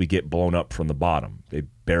threat is we get blown up from the bottom. They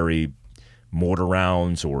bury mortar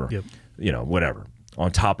rounds or, whatever,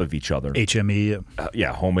 on top of each other. HME.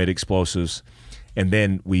 Homemade explosives. And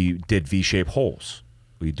then we did V-shaped holes.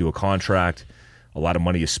 We do a contract. A lot of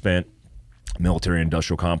money is spent.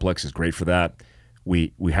 Military-industrial complex is great for that.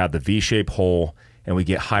 We have the V-shaped hole, and we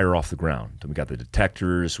get higher off the ground. And we got the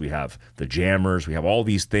detectors, we have the jammers, we have all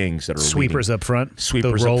these things that are sweepers up front,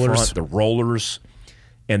 sweepers up front, the rollers.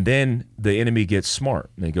 And then the enemy gets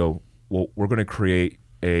smart. And they go, well, we're going to create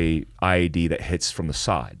a IED that hits from the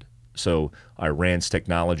side. So Iran's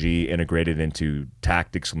technology integrated into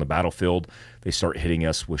tactics on the battlefield, they start hitting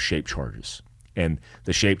us with shape charges. And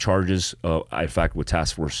the shape charges, in fact, with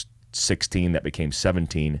Task Force 16 that became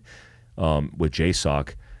 17 with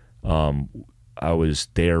JSOC, I was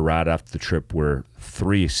there right after the trip where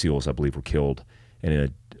 3 SEALs, I believe, were killed in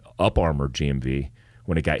an up-armored GMV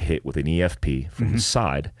when it got hit with an EFP from the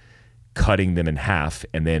side, cutting them in half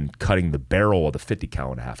and then cutting the barrel of the 50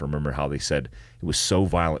 cal in half. I remember how they said it was so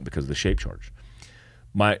violent because of the shape charge.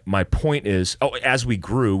 My point is, as we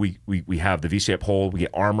grew, we have the V-shape hole, we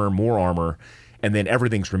get armor, more armor, and then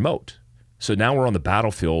everything's remote. So now we're on the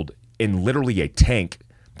battlefield in literally a tank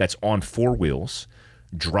that's on 4 wheels,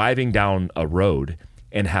 driving down a road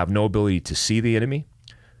and have no ability to see the enemy,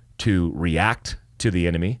 to react to the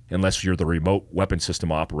enemy, unless you're the remote weapon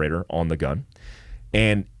system operator on the gun.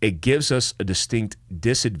 And it gives us a distinct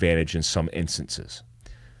disadvantage in some instances.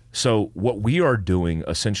 So what we are doing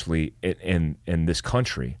essentially in this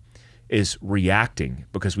country is reacting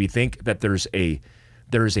because we think that there is a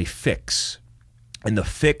fix, and the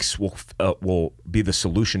fix will be the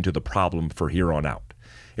solution to the problem for here on out.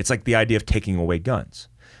 It's like the idea of taking away guns.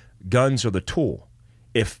 Guns are the tool.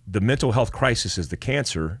 If the mental health crisis is the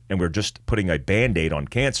cancer and we're just putting a Band-Aid on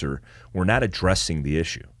cancer, we're not addressing the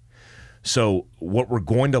issue. So what we're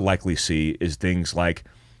going to likely see is things like,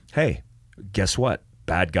 hey, guess what?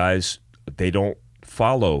 Bad guys, they don't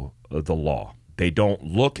follow the law. They don't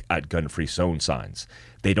look at gun-free zone signs.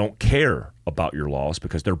 They don't care about your laws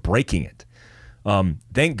because they're breaking it.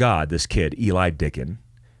 Thank God this kid, Eli Dickin,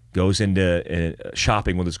 goes into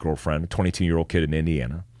shopping with his girlfriend, a 22-year-old kid in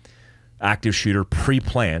Indiana. Active shooter,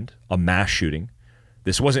 pre-planned, a mass shooting.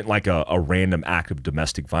 This wasn't like a random act of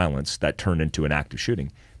domestic violence that turned into an active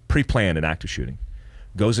shooting. Pre-planned an active shooting.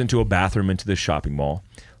 Goes into a bathroom into the shopping mall,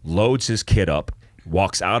 loads his kid up,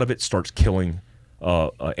 walks out of it, starts killing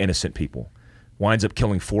innocent people. Winds up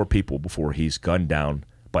killing 4 people before he's gunned down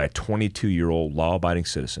by a 22-year-old law-abiding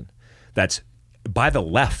citizen. That's, by the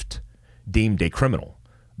left, deemed a criminal.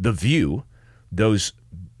 The View, those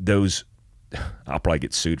I'll probably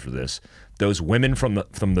get sued for this. Those women from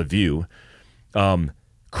the View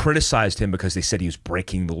criticized him because they said he was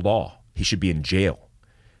breaking the law. He should be in jail.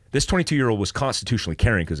 This 22-year-old was constitutionally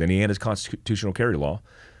carrying because Indiana's constitutional carry law.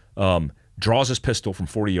 Draws his pistol from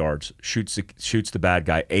 40 yards, shoots the bad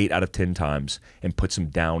guy 8 out of 10 times, and puts him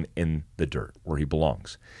down in the dirt where he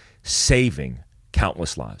belongs, saving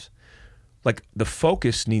countless lives. Like, the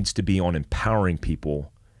focus needs to be on empowering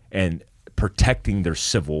people and protecting their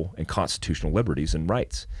civil and constitutional liberties and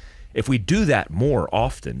rights. If we do that more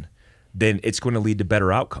often, then it's going to lead to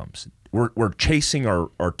better outcomes. We're chasing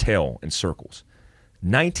our tail in circles.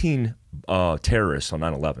 19 terrorists on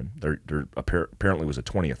 9/11. There apparently was a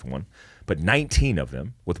 20th one, but 19 of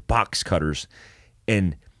them with box cutters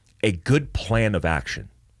and a good plan of action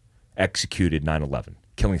executed 9/11,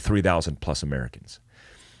 killing 3,000 plus Americans.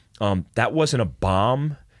 That wasn't a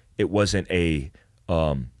bomb. It wasn't a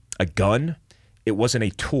gun. It wasn't a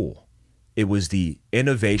tool. It was the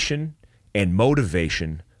innovation and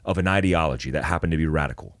motivation of an ideology that happened to be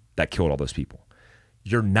radical that killed all those people.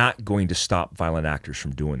 You're not going to stop violent actors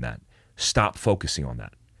from doing that. Stop focusing on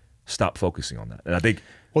that. Stop focusing on that. And I think...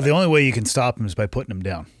 Well, the only way you can stop them is by putting them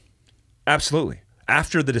down. Absolutely.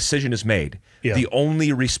 After the decision is made, the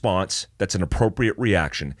only response that's an appropriate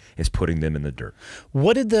reaction is putting them in the dirt.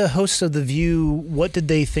 What did the hosts of The View, what did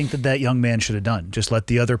they think that young man should have done? Just let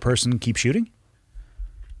the other person keep shooting?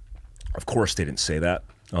 Of course they didn't say that.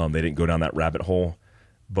 They didn't go down that rabbit hole.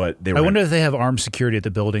 But they were... I wonder if they have armed security at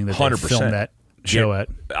the building that 100%. They filmed that show at.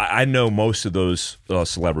 I know most of those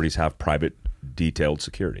celebrities have private, detailed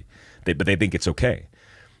security, but they think it's okay.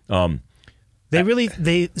 So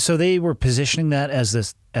they were positioning that as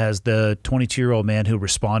the 22-year-old man who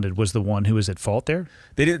responded was the one who was at fault there?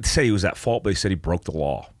 They didn't say he was at fault, but they said he broke the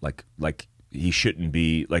law. Like he shouldn't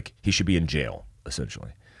be, like he should be in jail,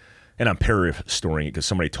 essentially. and I'm paraphrasing it because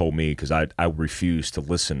somebody told me, because I refuse to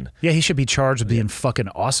listen. Yeah, he should be charged with being fucking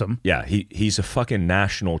awesome. Yeah, he's a fucking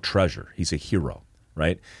national treasure. He's a hero,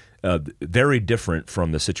 right? Very different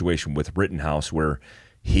from the situation with Rittenhouse, where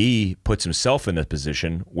he puts himself in a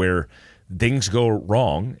position where things go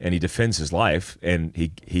wrong and he defends his life, and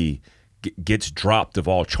he gets dropped of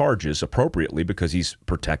all charges appropriately because he's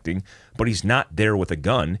protecting, but he's not there with a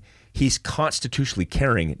gun. He's constitutionally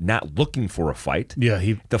caring, not looking for a fight.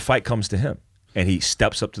 Yeah, the fight comes to him, and he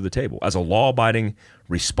steps up to the table as a law-abiding,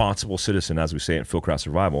 responsible citizen, as we say in Fieldcraft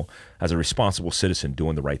Survival, as a responsible citizen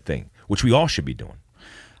doing the right thing, which we all should be doing.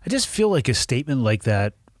 I just feel like a statement like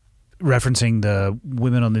that, referencing the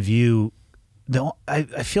women on The View, I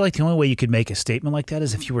feel like the only way you could make a statement like that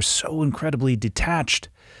is if you were so incredibly detached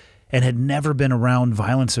and had never been around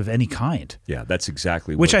violence of any kind. Yeah, that's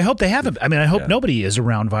exactly Which what, I hope they haven't. I mean, I hope nobody is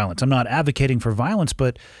around violence. I'm not advocating for violence,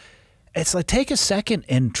 but it's like, take a second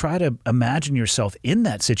and try to imagine yourself in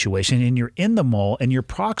that situation, and you're in the mall and you're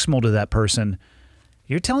proximal to that person.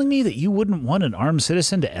 You're telling me that you wouldn't want an armed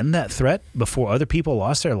citizen to end that threat before other people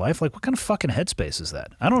lost their life? Like, what kind of fucking headspace is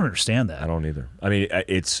that? I don't understand that. I don't either. I mean,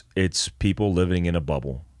 it's people living in a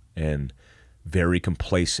bubble and very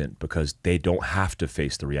complacent because they don't have to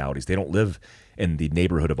face the realities. They don't live in the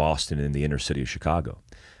neighborhood of Austin in the inner city of Chicago.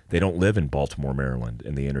 They don't live in Baltimore, Maryland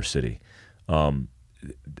in the inner city.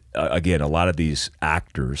 Again, a lot of these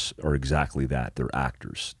actors are exactly that. They're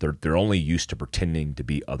actors. They're only used to pretending to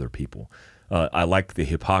be other people. I like the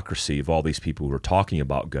hypocrisy of all these people who are talking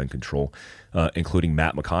about gun control, including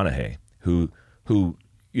Matt McConaughey, who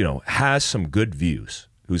has some good views,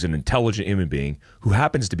 who's an intelligent human being, who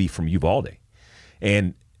happens to be from Uvalde.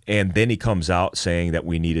 And then he comes out saying that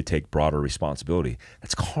we need to take broader responsibility.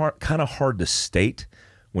 That's kind of hard to state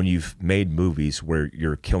when you've made movies where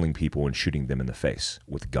you're killing people and shooting them in the face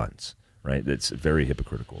with guns, right? That's very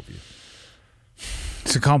hypocritical of you.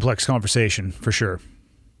 It's a complex conversation, for sure.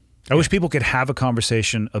 I wish people could have a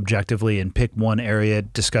conversation objectively and pick one area,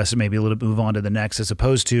 discuss it, maybe a little bit, move on to the next, as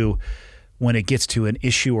opposed to when it gets to an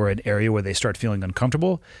issue or an area where they start feeling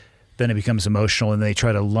uncomfortable, then it becomes emotional and they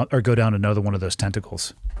try to or go down another one of those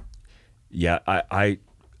tentacles. Yeah,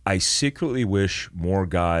 I secretly wish more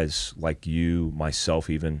guys like you, myself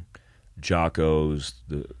even, Jocko's,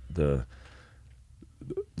 the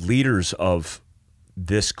leaders of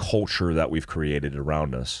this culture that we've created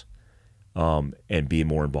around us, and be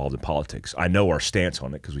more involved in politics. I know our stance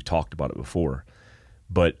on it because we talked about it before,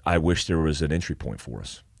 but I wish there was an entry point for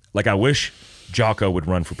us. Like, I wish Jocko would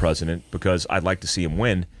run for president because I'd like to see him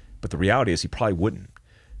win, but the reality is he probably wouldn't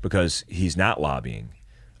because he's not lobbying.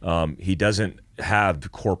 He doesn't have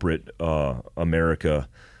corporate America,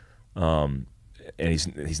 and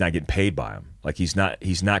he's not getting paid by him. Like, he's not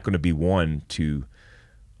going to be one to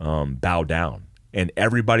bow down. And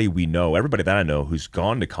everybody we know, everybody that I know who's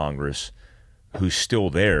gone to Congress, who's still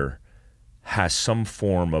there, has some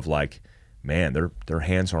form of like, man, their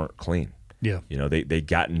hands aren't clean. Yeah, they've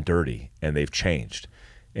gotten dirty and they've changed,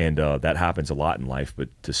 and that happens a lot in life. But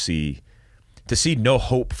to see no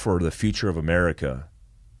hope for the future of America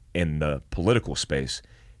in the political space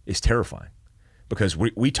is terrifying, because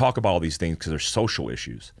we talk about all these things because they're social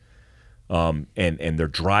issues, and they're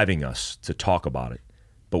driving us to talk about it.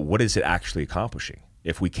 But what is it actually accomplishing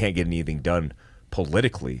if we can't get anything done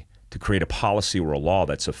politically to create a policy or a law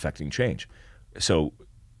that's affecting change? So,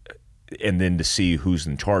 and then to see who's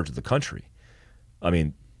in charge of the country. I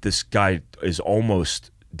mean, this guy is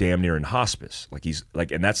almost damn near in hospice. Like, he's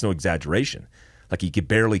like, and that's no exaggeration. Like, he could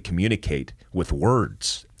barely communicate with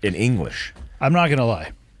words in English. I'm not going to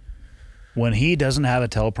lie. When he doesn't have a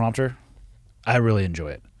teleprompter, I really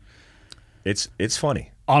enjoy it. It's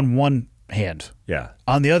funny. On one hand. Yeah.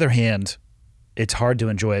 On the other hand, it's hard to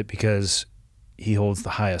enjoy it because he holds the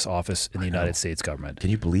highest office in the United States government. Can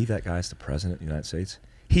you believe that guy's the president of the United States?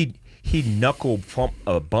 He knuckle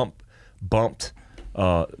bumped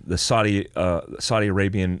the Saudi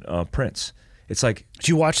Arabian prince. It's like, did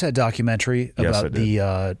you watch that documentary about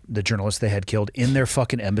yes, the journalist they had killed in their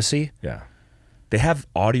fucking embassy? Yeah. They have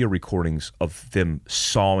audio recordings of them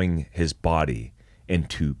sawing his body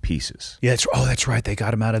into pieces. Yeah, that's right. They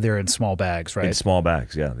got him out of there in small bags, right? In small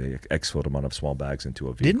bags, yeah. They exfiled him out of small bags into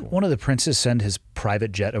a vehicle. Didn't one of the princes send his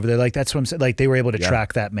private jet over there? Like, that's what I'm saying. Like, they were able to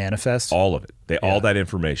track that manifest. All of it. All that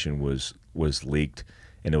information was leaked,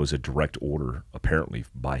 and it was a direct order, apparently,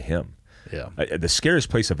 by him. Yeah. The scariest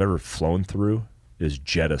place I've ever flown through is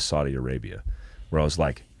Jeddah, Saudi Arabia, where I was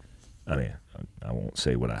like, I mean, I won't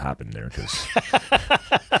say what happened there because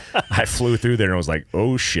I flew through there and I was like,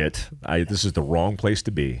 oh shit, this is the wrong place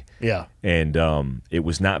to be. Yeah. And it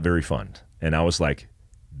was not very fun. And I was like,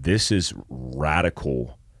 this is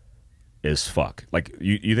radical as fuck. Like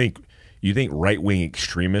you think right-wing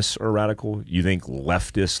extremists are radical? You think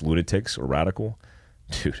leftist lunatics are radical?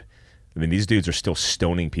 Dude, I mean, these dudes are still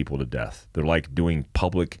stoning people to death. They're like doing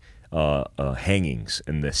public hangings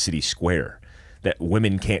in the city square that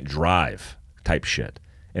women can't drive type shit.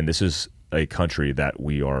 And this is a country that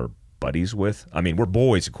we are buddies with. I mean, we're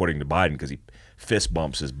boys according to Biden because he fist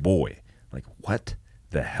bumps his boy. Like, what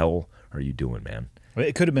the hell are you doing, man?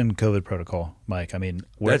 It could have been COVID protocol, Mike. I mean,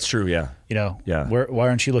 that's true. Yeah. You know, yeah. Why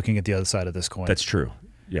aren't you looking at the other side of this coin? That's true.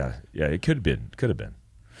 Yeah. Yeah. It could have been. Could have been.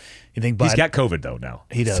 You think Biden, he's got COVID though now?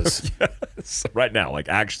 He does. So, yeah, so right now, like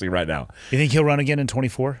actually right now. You think he'll run again in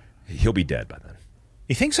 24? He'll be dead by then.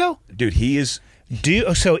 You think so? Dude, he is.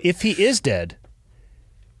 So if he is dead,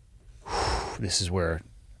 this is where,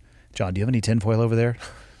 John, do you have any tinfoil over there?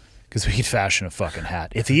 Because we could fashion a fucking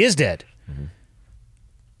hat. If he is dead,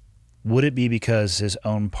 would it be because his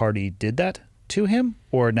own party did that to him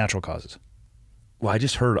or natural causes? Well, I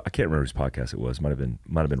just heard, I can't remember whose podcast it was. Might have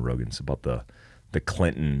been Rogan's, about the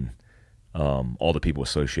Clinton, all the people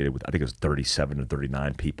associated with, I think it was 37 or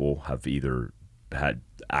 39 people have either had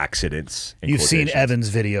accidents. You've seen Evan's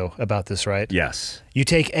video about this, right? Yes. You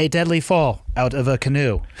take a deadly fall out of a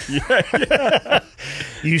canoe. Yeah.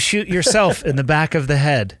 You shoot yourself in the back of the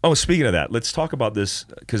head. Oh, speaking of that, let's talk about this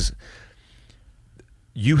because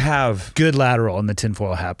you have... Good lateral in the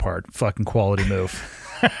tinfoil hat part. Fucking quality move.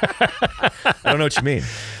 I don't know what you mean.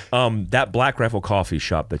 That Black Rifle coffee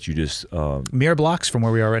shop that you just... mere blocks from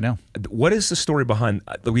where we are right now. What is the story behind...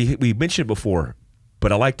 We mentioned it before,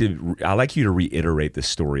 but I like you to reiterate the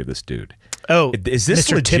story of this dude. Oh, is this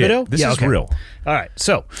Mr. legit? Thibodeau? This is real. All right.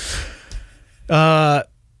 So,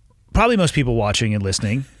 probably most people watching and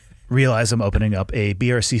listening realize I'm opening up a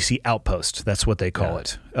BRCC outpost. That's what they call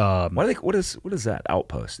it. What is that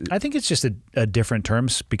outpost? I think it's just a different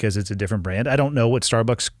terms because it's a different brand. I don't know what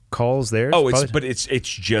Starbucks calls theirs. Oh, it's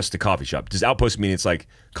just a coffee shop. Does outpost mean it's like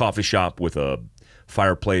coffee shop with a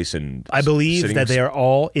fireplace and? I believe that they are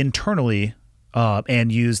all internally. And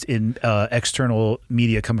used in external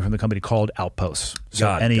media coming from the company called outposts. So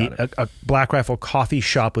a Black Rifle coffee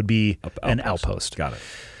shop would be an outpost. Got it.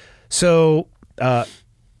 So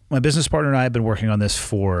my business partner and I have been working on this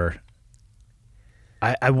for,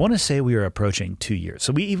 I want to say we were approaching 2 years.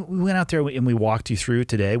 So we went out there and we walked you through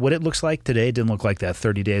today. What it looks like today didn't look like that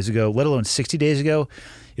 30 days ago, let alone 60 days ago.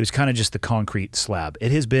 It was kind of just the concrete slab.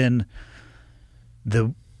 It has been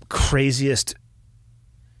the craziest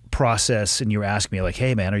process, and you were asking me like,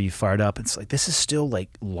 hey man, are you fired up? It's like, this is still like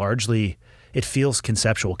largely, it feels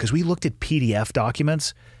conceptual because we looked at PDF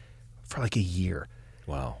documents for like a year.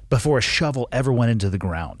 Wow. Before a shovel ever went into the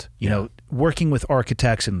ground, you know, working with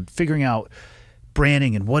architects and figuring out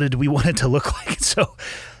branding and what did we want it to look like. So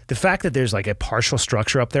the fact that there's like a partial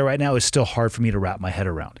structure up there right now is still hard for me to wrap my head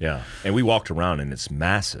around. Yeah. And we walked around and it's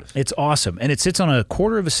massive. It's awesome. And it sits on a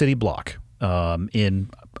quarter of a city block in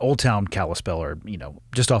Old Town Kalispell, or, you know,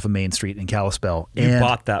 just off of Main Street in Kalispell. You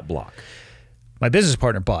bought that block. My business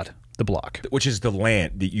partner bought the block. Which is the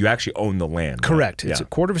land. You actually own the land. Correct. Right? It's a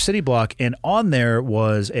quarter of a city block, and on there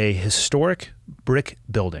was a historic brick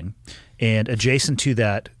building, and adjacent to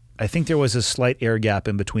that, I think there was a slight air gap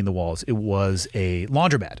in between the walls. It was a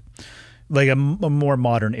laundromat, like a more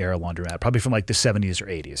modern era laundromat, probably from like the 70s or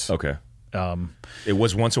 80s. Okay. It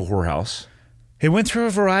was once a whorehouse. It went through a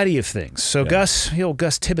variety of things. So Gus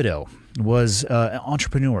Thibodeau was an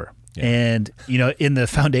entrepreneur. Yeah. And, you know, in the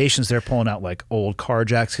foundations, they're pulling out like old car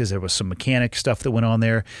jacks because there was some mechanic stuff that went on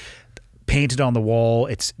there. Painted on the wall,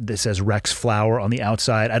 it says Rex Flower on the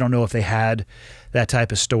outside. I don't know if they had that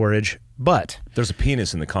type of storage, but... There's a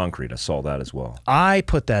penis in the concrete. I saw that as well. I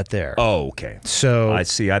put that there. Oh, okay. So I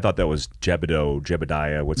see. I thought that was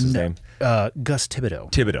Jebediah. What's his name? Gus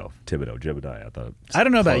Thibodeau. Jebediah. I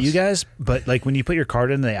don't know about you guys, but like when you put your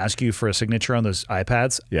card in and they ask you for a signature on those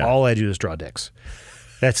iPads, all I do is draw dicks.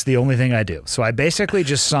 That's the only thing I do. So I basically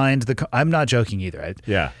just signed the... I'm not joking either.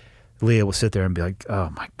 Leah will sit there and be like, oh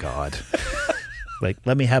my God. Like,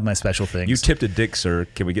 let me have my special things. You tipped a dick, sir.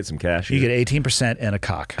 Can we get some cash? You get 18% and a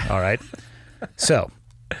cock. All right. So,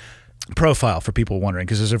 profile for people wondering,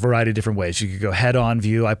 because there's a variety of different ways. You could go head-on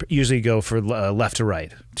view. I usually go for left to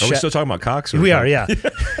right. Are we still talking about cocks? We are, yeah.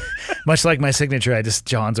 Much like my signature,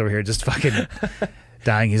 John's over here just fucking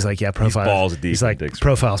dying. He's like, yeah, profile. He's balls deep. He's like,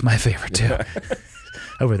 profile's my favorite too.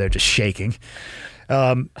 Over there just shaking.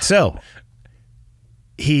 So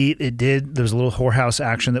there was a little whorehouse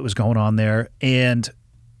action that was going on there, and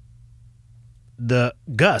the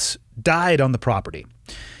Gus died on the property.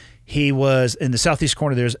 He was in the southeast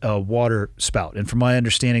corner. There's a water spout, and from my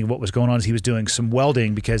understanding of what was going on is he was doing some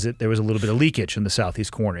welding because there was a little bit of leakage in the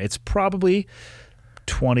southeast corner. It's probably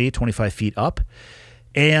 20, 25 feet up.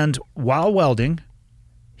 And while welding,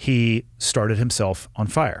 he started himself on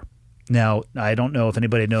fire. Now, I don't know if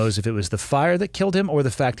anybody knows if it was the fire that killed him or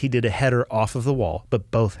the fact he did a header off of the wall,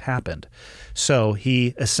 but both happened. So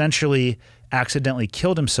he essentially accidentally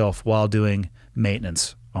killed himself while doing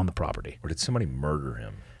maintenance on the property. Or did somebody murder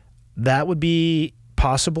him? That would be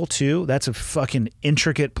possible too. That's a fucking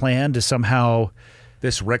intricate plan to somehow...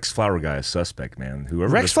 This Rex Flower guy is suspect, man.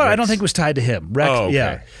 Whoever Rex Flower, I don't think was tied to him. Rex, okay.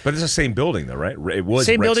 Yeah. But it's the same building though, right? It was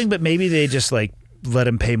same Rex. building, but maybe they just like let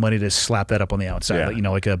him pay money to slap that up on the outside, Yeah. like, you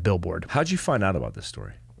know, like a billboard. How'd you find out about this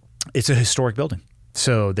story? It's a historic building.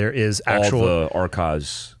 So there is actual... All the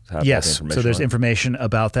archives have yes, all the information so there's on it? information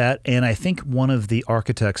about that. And I think one of the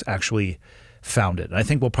architects actually found it. And I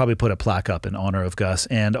think we'll probably put a plaque up in honor of Gus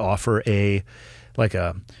and offer a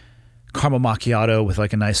caramel macchiato with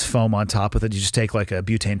like a nice foam on top with it. You just take like a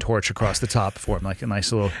butane torch across the top for him, like a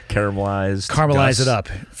nice little... Caramelize Gus. It up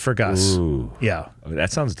for Gus. Ooh. Yeah. I mean,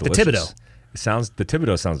 that sounds delicious. The Thibodeau. The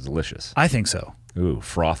Thibodeau sounds delicious. I think so. Ooh,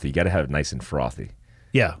 frothy. You got to have it nice and frothy.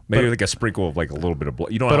 Yeah. Maybe like a sprinkle of like a little bit of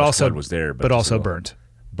blood. You don't know but how much also, blood was there. but just also a little- burnt.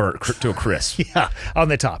 Burnt to a crisp. Yeah, on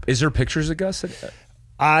the top. Is there pictures of Gus?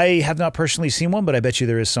 I have not personally seen one, but I bet you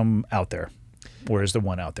there is some out there. Where is the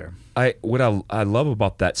one out there? What I love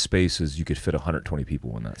about that space is you could fit 120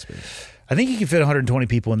 people in that space. I think you can fit 120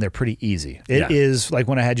 people in there pretty easy. It is like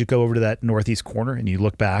when I had you go over to that northeast corner and you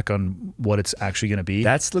look back on what it's actually going to be.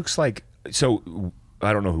 That looks like, so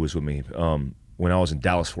I don't know who was with me. When I was in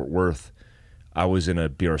Dallas, Fort Worth, I was in a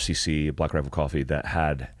BRCC, a Black Rifle Coffee, that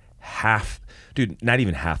had not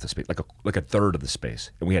even half the space, like a third of the space.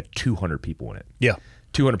 And we had 200 people in it. Yeah.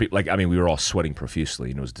 200 people. Like, I mean, we were all sweating profusely,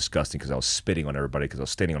 and it was disgusting because I was spitting on everybody because I was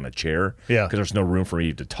standing on a chair. Yeah. Because there's no room for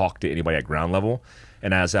me to talk to anybody at ground level.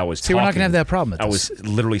 And as I was See, talking, we're not gonna have that problem with I this. was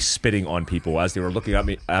literally spitting on people as they were looking at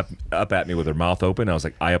me, up at me with their mouth open. I was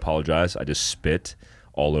like, I apologize. I just spit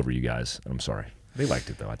all over you guys. I'm sorry. They liked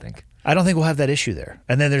it, though, I think. I don't think we'll have that issue there.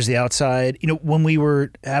 And then there's the outside. You know, when we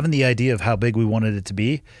were having the idea of how big we wanted it to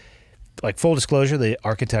be, like full disclosure, the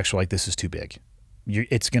architects were like, this is too big.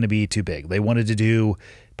 It's going to be too big. They wanted to do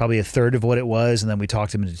probably a third of what it was, and then we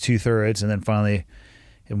talked them into 2/3, and then finally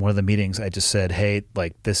in one of the meetings I just said, hey,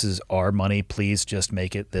 like, this is our money. Please just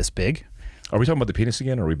make it this big. Are we talking about the penis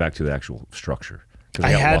again, or are we back to the actual structure?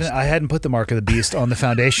 I hadn't put the mark of the beast on the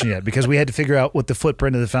foundation yet because we had to figure out what the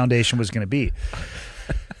footprint of the foundation was going to be.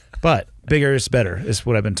 But bigger is better is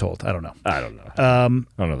what I've been told. I don't know. I don't know. I don't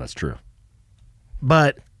know if that's true.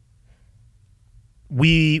 But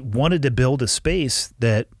we wanted to build a space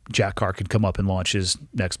that Jack Carr could come up and launch his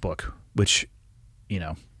next book, which, you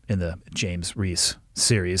know, in the James Reese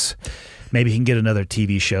series, maybe he can get another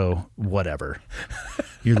TV show, whatever.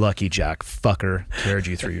 You're lucky, Jack. Fucker. Carried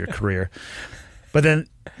you through your career. But then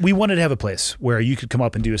we wanted to have a place where you could come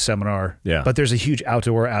up and do a seminar. Yeah. But there's a huge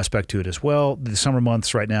outdoor aspect to it as well. The summer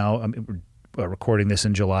months right now, I mean, we're recording this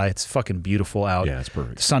in July. It's fucking beautiful out. Yeah, it's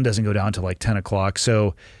perfect. The sun doesn't go down till like 10 o'clock.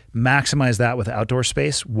 So maximize that with outdoor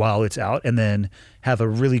space while it's out, and then have a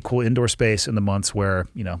really cool indoor space in the months where,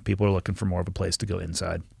 you know, people are looking for more of a place to go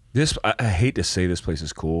inside. I hate to say this place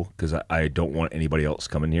is cool because I don't want anybody else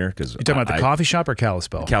coming here. Because You're talking about the coffee shop or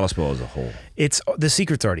Kalispell? Kalispell as a whole. It's the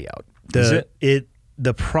secret's already out. Is it?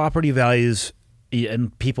 The property values,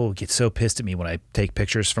 and people get so pissed at me when I take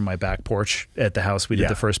pictures from my back porch at the house we did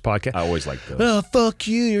the first podcast. I always like those. Oh, fuck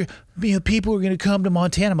you! People are going to come to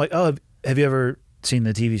Montana. I'm like, oh, have you ever seen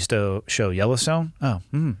the TV show Yellowstone? Oh,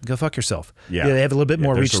 go fuck yourself. Yeah. They have a little bit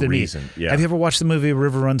more there's reach a than reason. me. Yeah. Have you ever watched the movie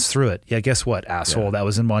River Runs Through It? Yeah, guess what, asshole? Yeah. That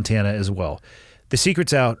was in Montana as well. The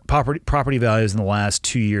secret's out. Property values in the last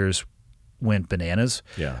 2 years went bananas.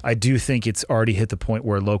 Yeah. I do think it's already hit the point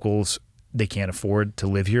where locals, they can't afford to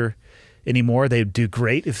live here anymore. They'd do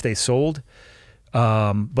great if they sold.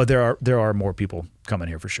 But there are more people coming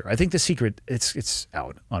here for sure. I think the secret, it's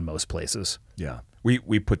out on most places. Yeah.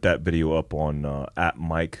 We put that video up on at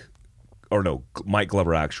Mike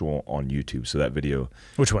Glover Actual on YouTube. So that video,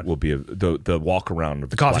 Which one? will be the walk around of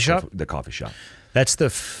the coffee shop? The coffee shop. That's the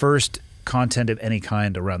first content of any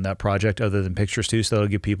kind around that project other than pictures too. So that'll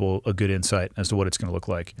give people a good insight as to what it's going to look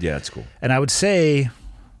like. Yeah, it's cool. And I would say,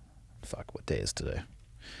 fuck, what day is today?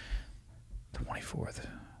 24th.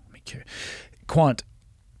 Let me care. Quant,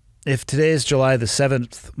 if today is July the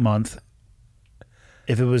 7th month,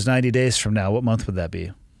 if it was 90 days from now, what month would that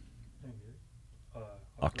be?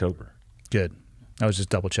 October. Good. I was just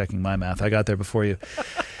double checking my math. I got there before you.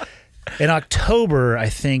 In October, I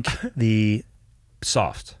think the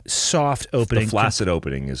Soft opening, The flaccid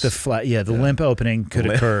opening is the limp opening could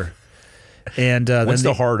occur. And what's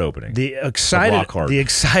then the hard opening? The rock hard.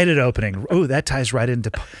 excited opening. Oh, that ties right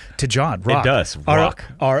into John. Rock. It does. Rock.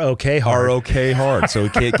 R-O-K hard. R-O-K hard. So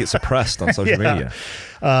it can't get suppressed on social media.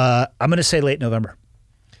 I'm going to say late November.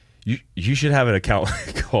 You should have an account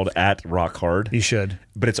called @RockHard. You should.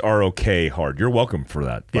 But it's ROK hard. You're welcome for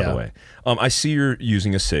that, by the way. I see you're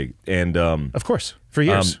using a SIG. And of course, for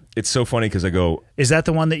years. It's so funny because I go... Is that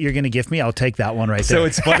the one that you're going to gift me? I'll take that one right there. So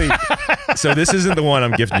it's funny. So this isn't the one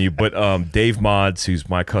I'm gifting you, but Dave Mods, who's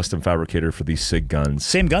my custom fabricator for these SIG guns.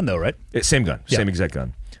 Same gun though, right? Same gun. Same exact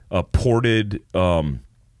gun. Ported...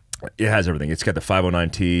 it has everything. It's got the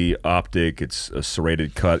 509T optic. It's a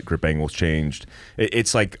serrated cut. Grip angle's changed.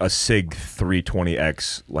 It's like a SIG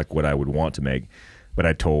 320X, like what I would want to make. But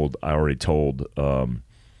I already told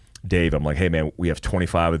Dave, I'm like, hey man, we have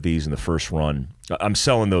 25 of these in the first run. I'm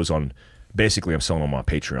selling those on. Basically, I'm selling them on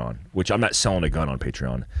Patreon, which I'm not selling a gun on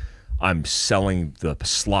Patreon. I'm selling the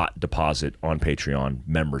slot deposit on Patreon,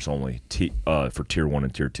 members only, for tier 1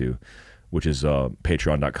 and tier 2. Which is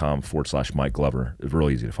patreon.com/Mike Glover. It's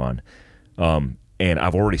really easy to find. And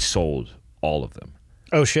I've already sold all of them.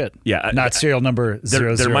 Oh, shit. Yeah. Not serial number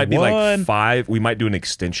 001. There might be like 5. We might do an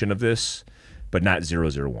extension of this, but not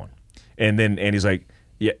 001. And then Andy's like,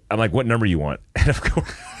 yeah. I'm like, what number you want? And of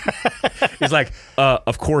course, he's like,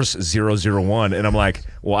 of course, 001. And I'm like,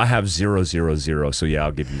 well, I have 000. So yeah,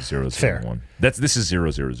 I'll give you 001. Fair. This is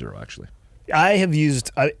 000 actually. I have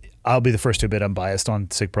used... I'll be the first to admit I'm biased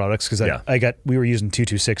on SIG products because we were using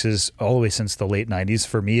 226s all the way since the late 90s,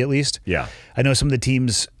 for me at least. Yeah. I know some of the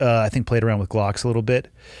teams I think played around with Glocks a little bit.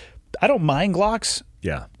 I don't mind Glocks.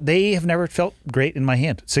 Yeah. They have never felt great in my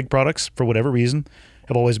hand. SIG products, for whatever reason,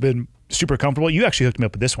 have always been super comfortable. You actually hooked me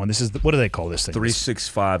up with this one. This is what do they call this thing?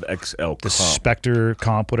 365 XL comp. The Spectre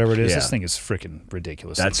comp, whatever it is. Yeah. This thing is freaking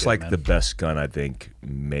ridiculous. That's like the best gun I think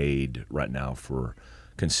made right now for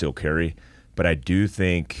concealed carry. But I do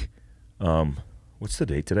think, what's the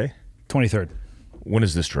date today? 23rd. When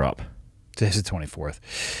does this drop? Today's the 24th.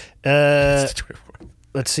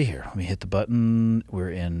 Let's see here. Let me hit the button.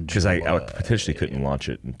 We're in because I potentially couldn't launch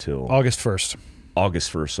it until August 1st.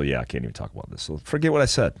 August 1st. So yeah, I can't even talk about this. So forget what I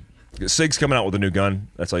said. SIG's coming out with a new gun.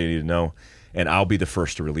 That's all you need to know. And I'll be the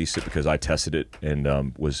first to release it because I tested it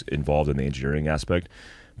and was involved in the engineering aspect.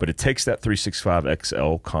 But it takes that 365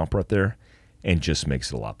 XL comp right there and just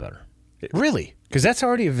makes it a lot better. Really? Because that's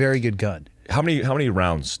already a very good gun. How many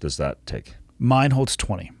rounds does that take? Mine holds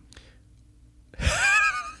 20.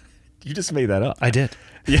 You just made that up. I did.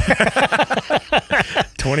 Yeah.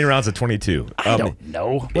 20 rounds of 22. I don't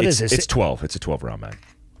know. What is this? It's 12. It's a 12-round mag.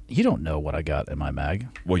 You don't know what I got in my mag.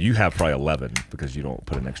 Well, you have probably 11 because you don't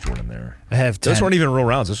put an extra one in there. I have 10. Those weren't even real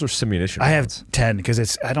rounds. Those were simunition rounds. I have 10 because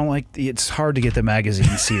it's hard to get the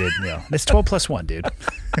magazine seated. It's 12 plus 1, dude.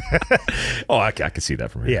 Oh, I can see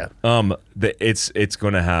that from here. Yeah. It's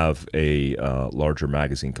going to have a larger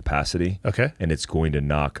magazine capacity. Okay. And it's going to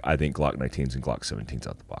knock, I think, Glock 19s and Glock 17s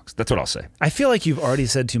out the box. That's what I'll say. I feel like you've already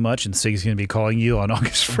said too much, and SIG's going to be calling you on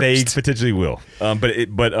August 1st. They potentially will. But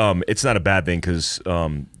it's not a bad thing because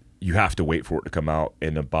you have to wait for it to come out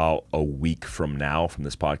in about a week from now from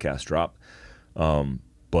this podcast drop.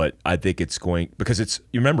 But I think it's going because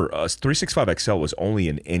you remember 365 XL was only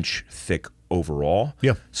an inch thick overall.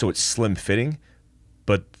 Yeah. So it's slim fitting,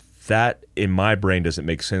 but that in my brain doesn't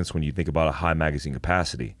make sense when you think about a high magazine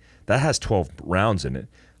capacity. That has 12 rounds in it.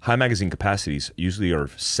 High magazine capacities usually are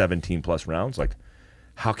 17 plus rounds. Like,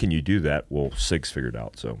 how can you do that? Well, SIG's figured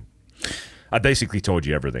out. So I basically told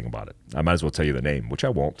you everything about it. I might as well tell you the name, which I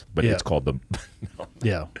won't, but it's called the... No.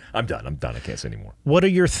 Yeah. I'm done. I can't say anymore. What are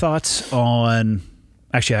your thoughts on...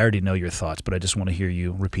 Actually, I already know your thoughts, but I just want to hear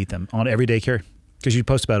you repeat them on everyday carry because you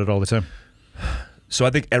post about it all the time. So I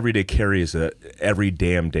think everyday carry is every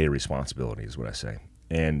damn day responsibility is what I say.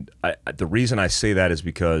 And the reason I say that is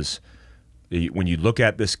because when you look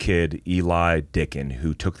at this kid, Eli Dickin,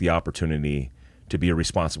 who took the opportunity to be a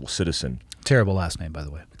responsible citizen... Terrible last name, by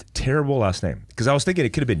the way. Terrible last name. Because I was thinking it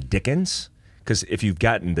could have been Dickens. Because if you've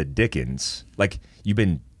gotten the Dickens, like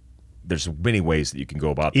there's many ways that you can go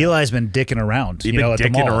about that. Eli's been dicking around. He's been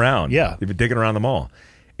dicking around. Yeah. He's been dicking around the mall.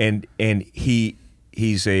 And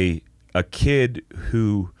he's a kid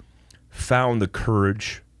who found the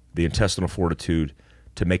courage, the intestinal fortitude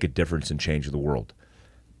to make a difference and change the world.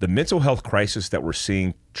 The mental health crisis that we're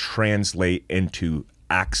seeing translate into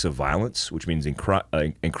acts of violence, which means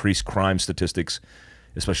increased crime statistics,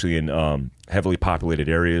 especially in heavily populated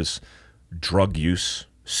areas, drug use,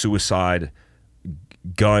 suicide,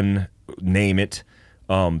 gun, name it,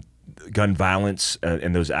 gun violence,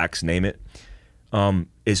 and those acts, name it,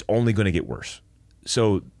 is only going to get worse.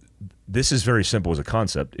 So this is very simple as a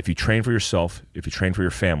concept. If you train for yourself, if you train for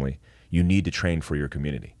your family, You need to train for your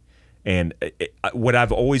community. And what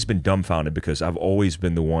I've always been dumbfounded, because I've always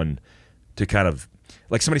been the one to kind of,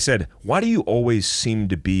 like somebody said, why do you always seem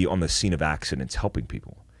to be on the scene of accidents helping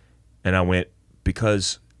people? And I went,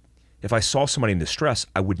 because if I saw somebody in distress,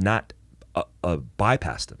 I would not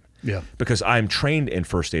bypass them. Yeah. Because I'm trained in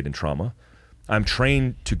first aid and trauma. I'm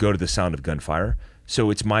trained to go to the sound of gunfire. So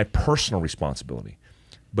it's my personal responsibility.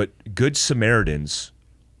 But Good Samaritans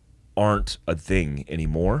aren't a thing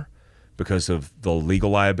anymore because of the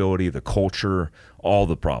legal liability, the culture, all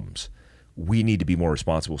the problems. We need to be more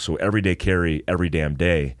responsible. So every day carry every damn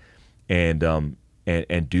day, and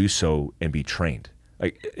do so and be trained.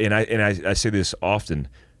 I say this often.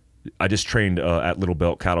 I just trained at Little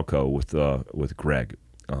Belt Cattle Co. with Greg.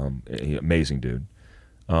 Amazing dude.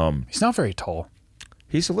 He's not very tall.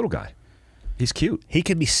 He's a little guy. He's cute. He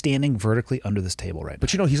could be standing vertically under this table right now.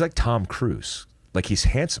 But you know, he's like Tom Cruise. Like, he's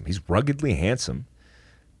handsome. He's ruggedly handsome,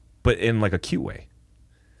 but in like a cute way.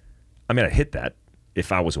 I mean, I'd hit that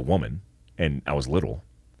if I was a woman and I was little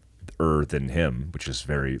than him, which is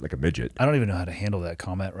very like a midget. I don't even know how to handle that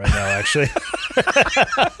comment right now, actually.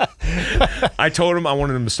 I told him I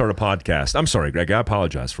wanted him to start a podcast. I'm sorry, Greg. I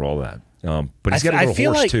apologize for all that. But he's got a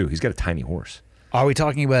little horse too. He's got a tiny horse. Are we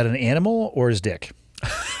talking about an animal or his dick?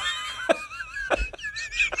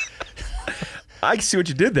 I see what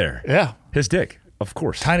you did there. Yeah. His dick, of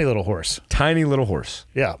course. Tiny little horse. Tiny little horse.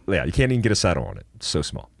 Yeah. Yeah, you can't even get a saddle on it. It's so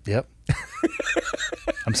small. Yep.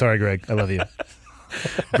 I'm sorry, Greg. I love you.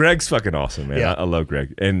 Greg's fucking awesome, man. Yeah. I love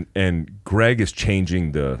Greg. And Greg is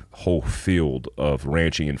changing the whole field of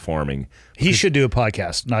ranching and farming. He should do a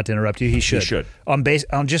podcast, not to interrupt you. He should. He should. On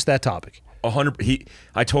just that topic. 100.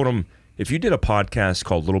 I told him, if you did a podcast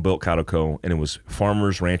called Little Belt Cattle Co. and it was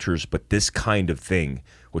farmers, ranchers, but this kind of thing,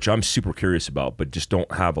 which I'm super curious about, but just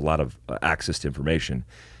don't have a lot of access to information,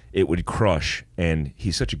 it would crush. And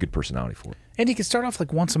he's such a good personality for it. And he could start off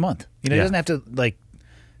like once a month. You know, Yeah. he doesn't have to like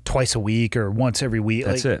twice a week or once every week.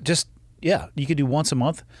 That's like, it. Just, yeah, you could do once a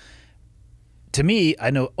month. To me,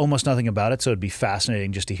 I know almost nothing about it, so it'd be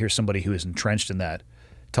fascinating just to hear somebody who is entrenched in that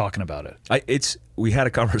talking about it. We had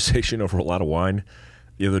a conversation over a lot of wine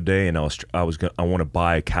the other day, and I want to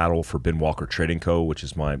buy cattle for Ben Walker Trading Co., which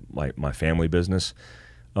is my family business,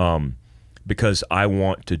 because I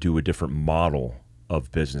want to do a different model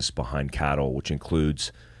of business behind cattle, which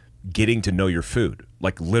includes getting to know your food,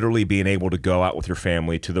 like literally being able to go out with your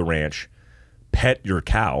family to the ranch, pet your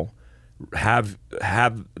cow, have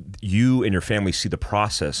you and your family see the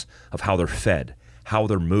process of how they're fed, how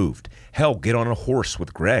they're moved. Hell, get on a horse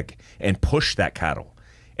with Greg and push that cattle.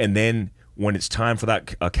 And then when it's time for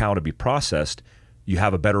that cow to be processed, you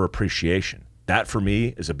have a better appreciation. That for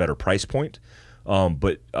me is a better price point,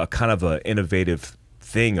 but a kind of an innovative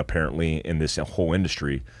thing apparently in this whole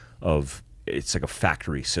industry of, it's like a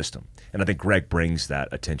factory system. And I think Greg brings that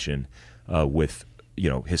attention with, you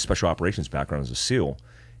know, his special operations background as a SEAL,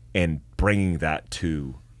 and bringing that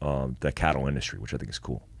to the cattle industry, which I think is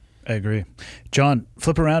cool. I agree. John,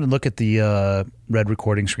 flip around and look at the red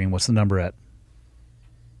recording screen. What's the number at?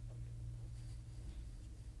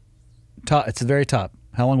 Top. It's the very top.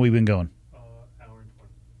 How long have we been going? Hour and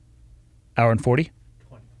 20. Hour and 40?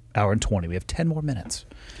 20. Hour and 20. We have 10 more minutes.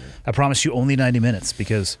 I promise you only 90 minutes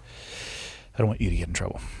because I don't want you to get in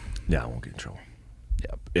trouble. Yeah, I won't get in trouble.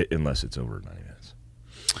 Yeah. Unless it's over 90 minutes.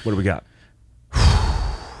 What do we got?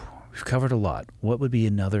 We've covered a lot. What would be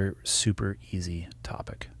another super easy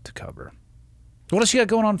topic to cover? What else you got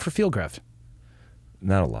going on for Fieldcraft?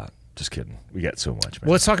 Not a lot. Just kidding. We got so much, man.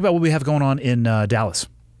 Well, let's talk about what we have going on in Dallas.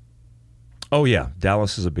 Oh, yeah.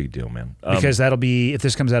 Dallas is a big deal, man. Because that'll be, if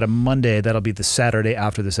this comes out on Monday, that'll be the Saturday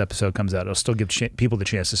after this episode comes out. It'll still give people the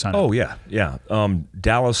chance to sign up. Oh, yeah. Yeah.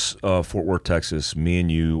 Dallas, Fort Worth, Texas, me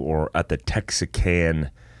and you are at the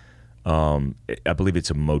Texican. I believe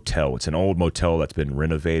it's a motel. It's an old motel that's been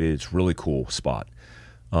renovated. It's a really cool spot.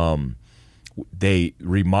 They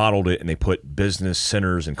remodeled it and they put business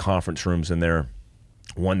centers and conference rooms in there.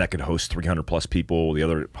 One that could host 300 plus people, the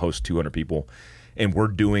other hosts 200 people. And we're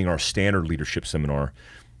doing our standard leadership seminar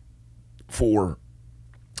for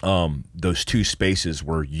those two spaces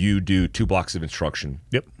where you do 2 blocks of instruction.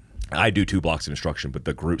 Yep. I do 2 blocks of instruction, but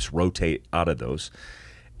the groups rotate out of those.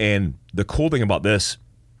 And the cool thing about this,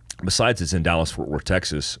 besides it's in Dallas, Fort Worth,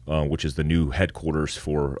 Texas, which is the new headquarters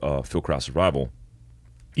for Fieldcraft Survival.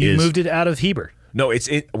 You moved it out of Heber. No,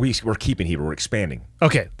 we're keeping Heber. We're expanding.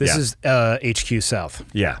 Okay, this is HQ South.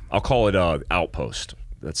 Yeah, I'll call it Outpost.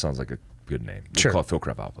 That sounds like a good name. Sure. We'll call it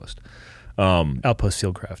Fieldcraft Outpost. Outpost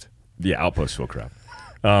Fieldcraft. Yeah, Outpost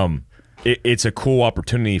Fieldcraft. It's a cool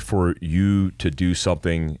opportunity for you to do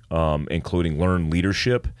something, including learn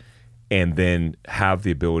leadership and then have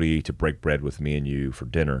the ability to break bread with me and you for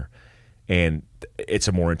dinner. And it's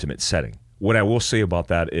a more intimate setting. What I will say about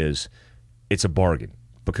that is it's a bargain,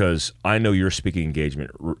 because I know your speaking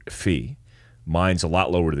engagement fee. Mine's a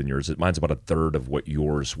lot lower than yours. Mine's about a third of what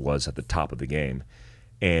yours was at the top of the game.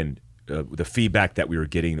 And the feedback that we were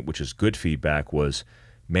getting, which is good feedback, was,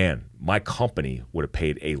 man, my company would have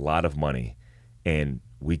paid a lot of money, and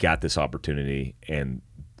we got this opportunity, and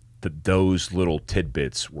those little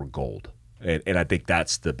tidbits were gold. And I think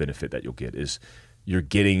that's the benefit that you'll get, is you're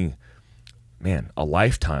getting, man, a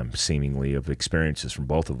lifetime seemingly of experiences from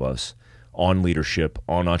both of us on leadership,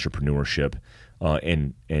 on entrepreneurship,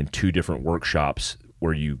 and 2 different workshops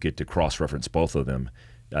where you get to cross-reference both of them.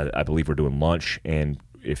 I believe we're doing lunch, and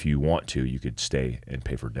if you want to, you could stay and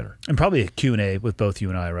pay for dinner. And probably a Q&A with both you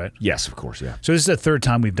and I, right? Yes, of course, yeah. So this is the 3rd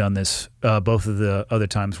time we've done this. Both of the other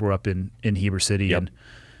times we're up in Heber City. Yep. And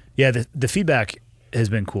yeah, the feedback has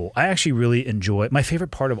been cool. I actually really enjoy it. My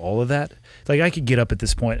favorite part of all of that, like I could get up at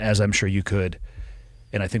this point, as I'm sure you could,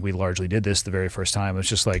 and I think we largely did this the very first time. It's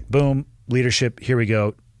just like, boom, leadership, here we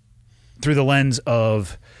go, through the lens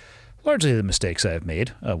of largely the mistakes I've made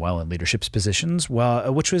while in leadership positions,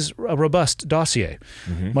 which was a robust dossier,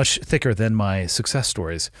 much thicker than my success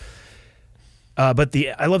stories. But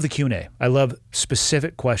I love the Q&A. I love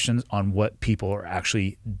specific questions on what people are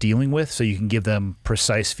actually dealing with, so you can give them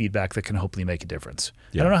precise feedback that can hopefully make a difference.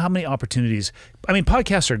 Yeah. I don't know how many opportunities. I mean,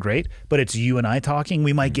 podcasts are great, but it's you and I talking.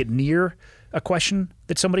 We might get near a question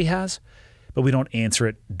that somebody has, but we don't answer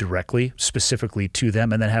it directly, specifically to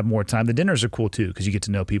them, and then have more time. The dinners are cool too, because you get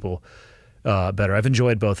to know people better. I've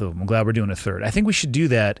enjoyed both of them. I'm glad we're doing a 3rd. I think we should do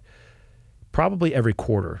that probably every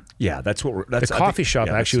quarter. Yeah, that's what we're. The coffee shop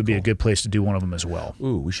actually would be a good place to do one of them as well.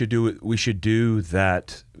 Ooh, we should do it. We should do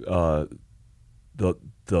that. It would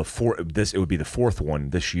be the 4th one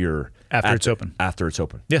this year after it's open. After it's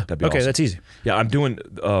open. Yeah. That'd be okay, awesome. That's easy. Yeah, I'm doing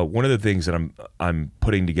one of the things that I'm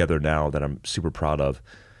putting together now that I'm super proud of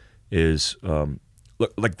is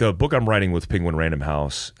like the book I'm writing with Penguin Random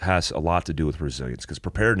House has a lot to do with resilience, because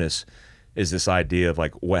preparedness is this idea of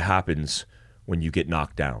like what happens when you get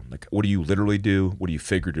knocked down. Like, what do you literally do? What do you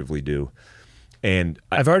figuratively do? And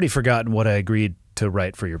I've already forgotten what I agreed to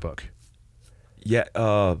write for your book. Yeah,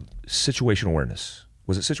 situational awareness.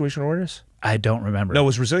 Was it situational awareness? I don't remember. No, it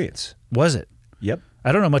was resilience. Was it? Yep.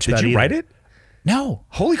 I don't know much about it. Did you write it? No.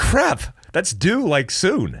 Holy crap. That's due like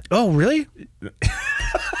soon. Oh, really?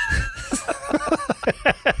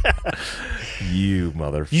 You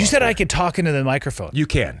motherfucker. You said I could talk into the microphone. You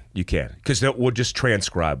can. Because we'll just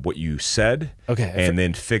transcribe what you said. Okay. And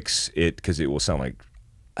then fix it, because it will sound like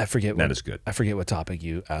I forget that is good. I forget what topic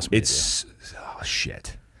you asked me to do. Oh,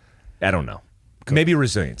 shit. I don't know. Cool. Maybe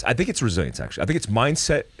resilience. I think it's resilience, actually. I think it's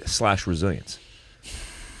mindset / resilience.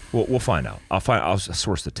 We'll find out. I'll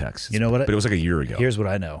source the text. You know what? But it was like a year ago. Here's what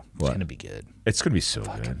I know. It's going to be good. It's going to be so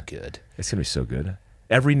fucking good. It's going to be so good.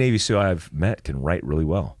 Every Navy SEAL I've met can write really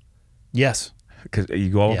well. Yes. Because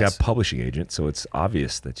you all got publishing agents, so it's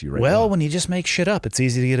obvious that you write well. When you just make shit up, it's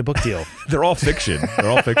easy to get a book deal. They're all fiction.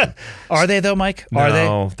 Are they though, Mike? Are they?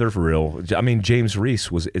 No, they're real. I mean, James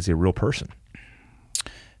Reese is a real person.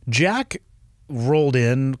 Jack rolled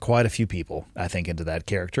in quite a few people, I think, into that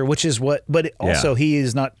character, which is what. But also, he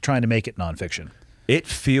is not trying to make it nonfiction. It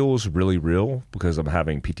feels really real because I'm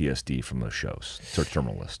having PTSD from those shows. It's our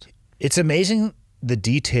terminal list. It's amazing the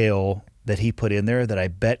detail that he put in there that I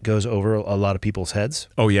bet goes over a lot of people's heads.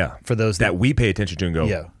 Oh, yeah. For those that we pay attention to and go,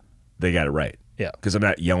 yeah, they got it right. Yeah. Because I'm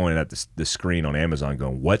not yelling at the screen on Amazon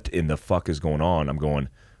going, what in the fuck is going on? I'm going,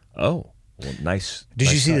 oh, well, nice.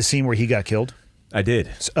 Did you see touch. the scene where he got killed? I did.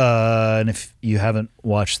 And if you haven't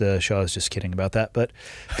watched the show, I was just kidding about that. But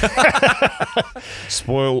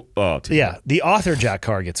spoil. Yeah, the author Jack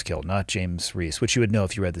Carr gets killed, not James Reese, which you would know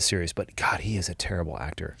if you read the series. But God, he is a terrible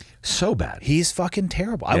actor. So bad. He's fucking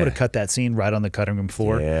terrible. I would have cut that scene right on the cutting room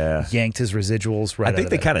floor. Yeah. Yanked his residuals right. I think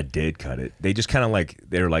they kind of did cut it. They just kind of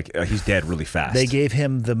they were like, he's dead really fast. They gave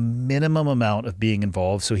him the minimum amount of being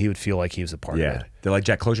involved, so he would feel like he was a part of it. They're like,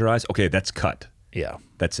 Jack, close your eyes. Okay, that's cut. Yeah,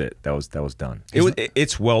 that's it. That was done.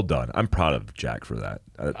 It's well done. I'm proud of Jack for that.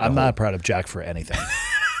 I'm not proud of Jack for anything.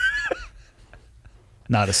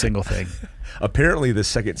 Not a single thing. Apparently, the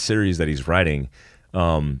second series that he's writing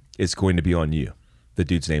is going to be on you. The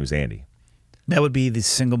dude's name is Andy. That would be the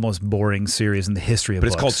single most boring series in the history of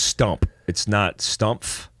books. But it's called Stump. It's not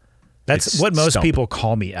Stumpf. That's what most people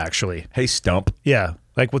call me, actually. Hey, Stump. Yeah.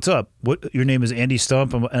 Like, what's up? Your name is Andy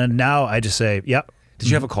Stump, and now I just say, yep. Did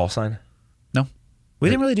you have a call sign? No. We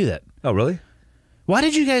didn't really do that. Oh, really? Why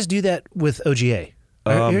did you guys do that with OGA?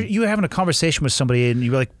 You were having a conversation with somebody, and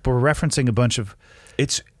you were referencing a bunch of...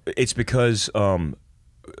 It's because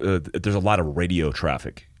there's a lot of radio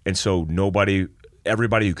traffic, and so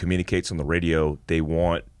everybody who communicates on the radio, they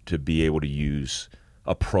want to be able to use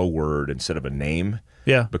a pro word instead of a name.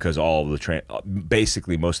 Yeah. Because all of the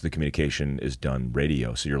basically most of the communication is done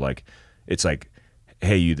radio. So you're like, it's like,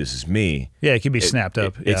 hey, you, this is me. Yeah, it can be snapped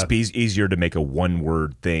up. It's easier to make a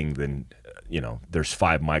one-word thing than, there's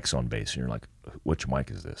 5 mics on base, and you're like, which mic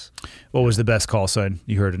is this? What was the best call sign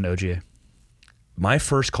you heard in OGA? My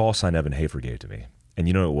first call sign Evan Hafer gave to me, and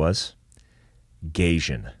you know what it was?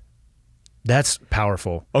 Gaysian. That's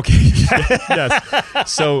powerful. Okay.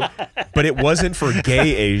 Yes. So, but it wasn't for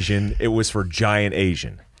gay Asian. It was for giant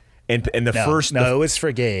Asian. And the first... No, it was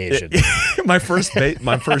for gay Asian. my first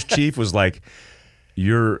chief was like,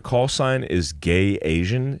 your call sign is gay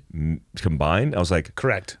Asian combined? I was like...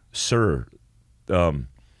 Correct. Sir,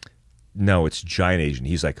 no, it's giant Asian.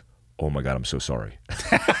 He's like, oh my God, I'm so sorry.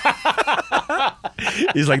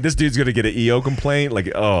 He's like, this dude's going to get an EO complaint.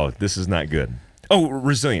 Like, oh, this is not good. Oh,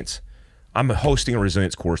 resilience. I'm hosting a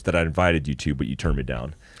resilience course that I invited you to, but you turned me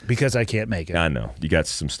down. Because I can't make it. I know. You got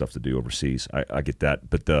some stuff to do overseas. I get that.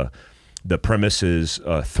 But the premise is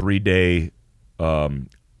a 3-day,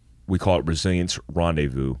 we call it resilience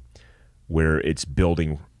rendezvous, where it's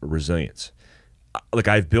building resilience. Like,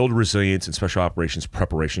 I've built resilience and special operations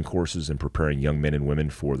preparation courses and preparing young men and women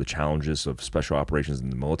for the challenges of special operations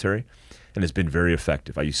in the military, and it's been very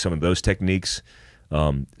effective. I use some of those techniques.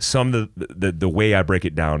 Some of the way I break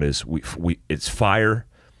it down is it's fire,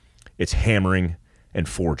 it's hammering, and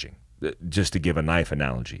forging. Just to give a knife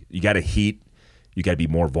analogy, you got to heat, you got to be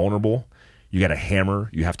more vulnerable, you got to hammer,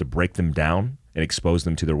 you have to break them down and expose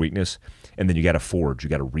them to their weakness, and then you got to forge, you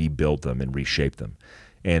got to rebuild them and reshape them.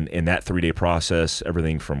 And in that 3-day process,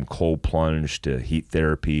 everything from cold plunge to heat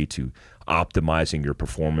therapy to optimizing your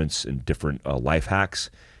performance and different life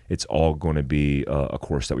hacks, it's all going to be a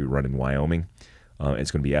course that we run in Wyoming.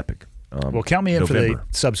 It's going to be epic. Well, count me in November. for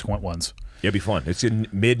the subsequent ones. Yeah, it'll be fun. It's in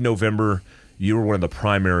mid-November. You were one of the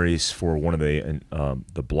primaries for one of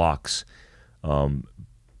the blocks.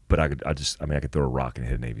 But I could throw a rock and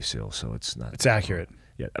hit a Navy SEAL, so it's not. It's accurate.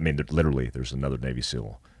 Yeah, I mean, literally, there's another Navy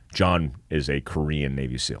SEAL. John is a Korean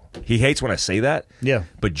Navy SEAL. He hates when I say that. Yeah.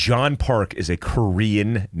 But John Park is a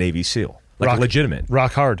Korean Navy SEAL. Like, legitimate.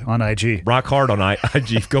 Rock hard on IG. Rock hard on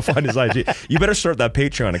IG. Go find his IG. You better start that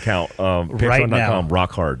Patreon account. Right now. Patreon.com,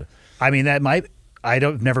 rock hard. I mean,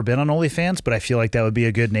 I've never been on OnlyFans, but I feel like that would be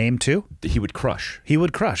a good name too. He would crush. He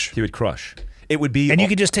would crush. He would crush. It would be. And you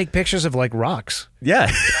could just take pictures of like rocks.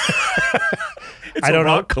 Yeah. I don't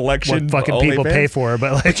know collection what fucking people pay for,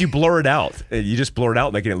 but you blur it out. You just blur it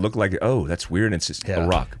out, making it look like, oh, that's weird. And it's just a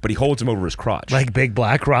rock. But he holds them over his crotch. Like big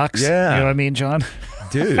black rocks. Yeah. You know what I mean, John?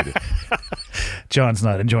 Dude. John's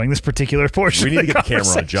not enjoying this particular portion. We need to get the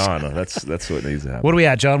camera on John. That's what needs to happen. What are we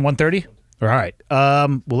at, John? 1:30? All right.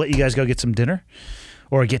 We'll let you guys go get some dinner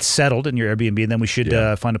or get settled in your Airbnb, and then we should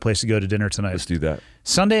find a place to go to dinner tonight. Let's do that.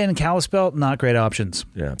 Sunday in Kalispell, not great options.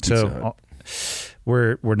 Yeah. So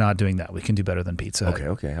we're not doing that. We can do better than pizza.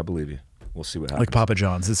 Okay. I believe you. We'll see what happens. Like Papa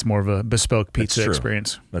John's. It's more of a bespoke pizza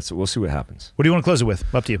experience. We'll see what happens. What do you want to close it with?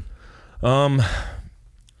 Up to you.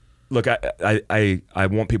 Look, I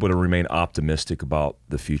want people to remain optimistic about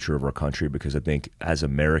the future of our country, because I think as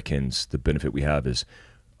Americans, the benefit we have is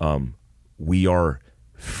we are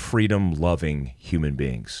freedom-loving human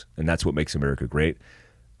beings, and that's what makes America great.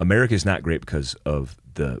 America is not great because of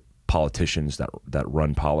the politicians that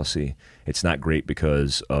run policy. It's not great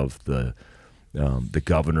because of the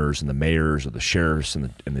governors and the mayors or the sheriffs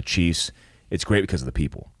and the chiefs. It's great because of the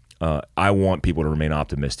people. I want people to remain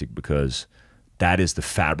optimistic, because that is the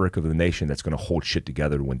fabric of the nation that's going to hold shit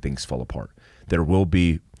together when things fall apart. There will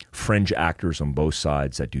be fringe actors on both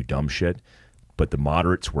sides that do dumb shit, but the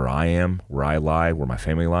moderates, where I am, where I lie, where my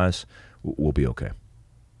family lies, we'll be okay.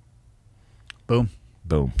 Boom.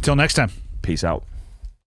 Boom. Till next time. Peace out.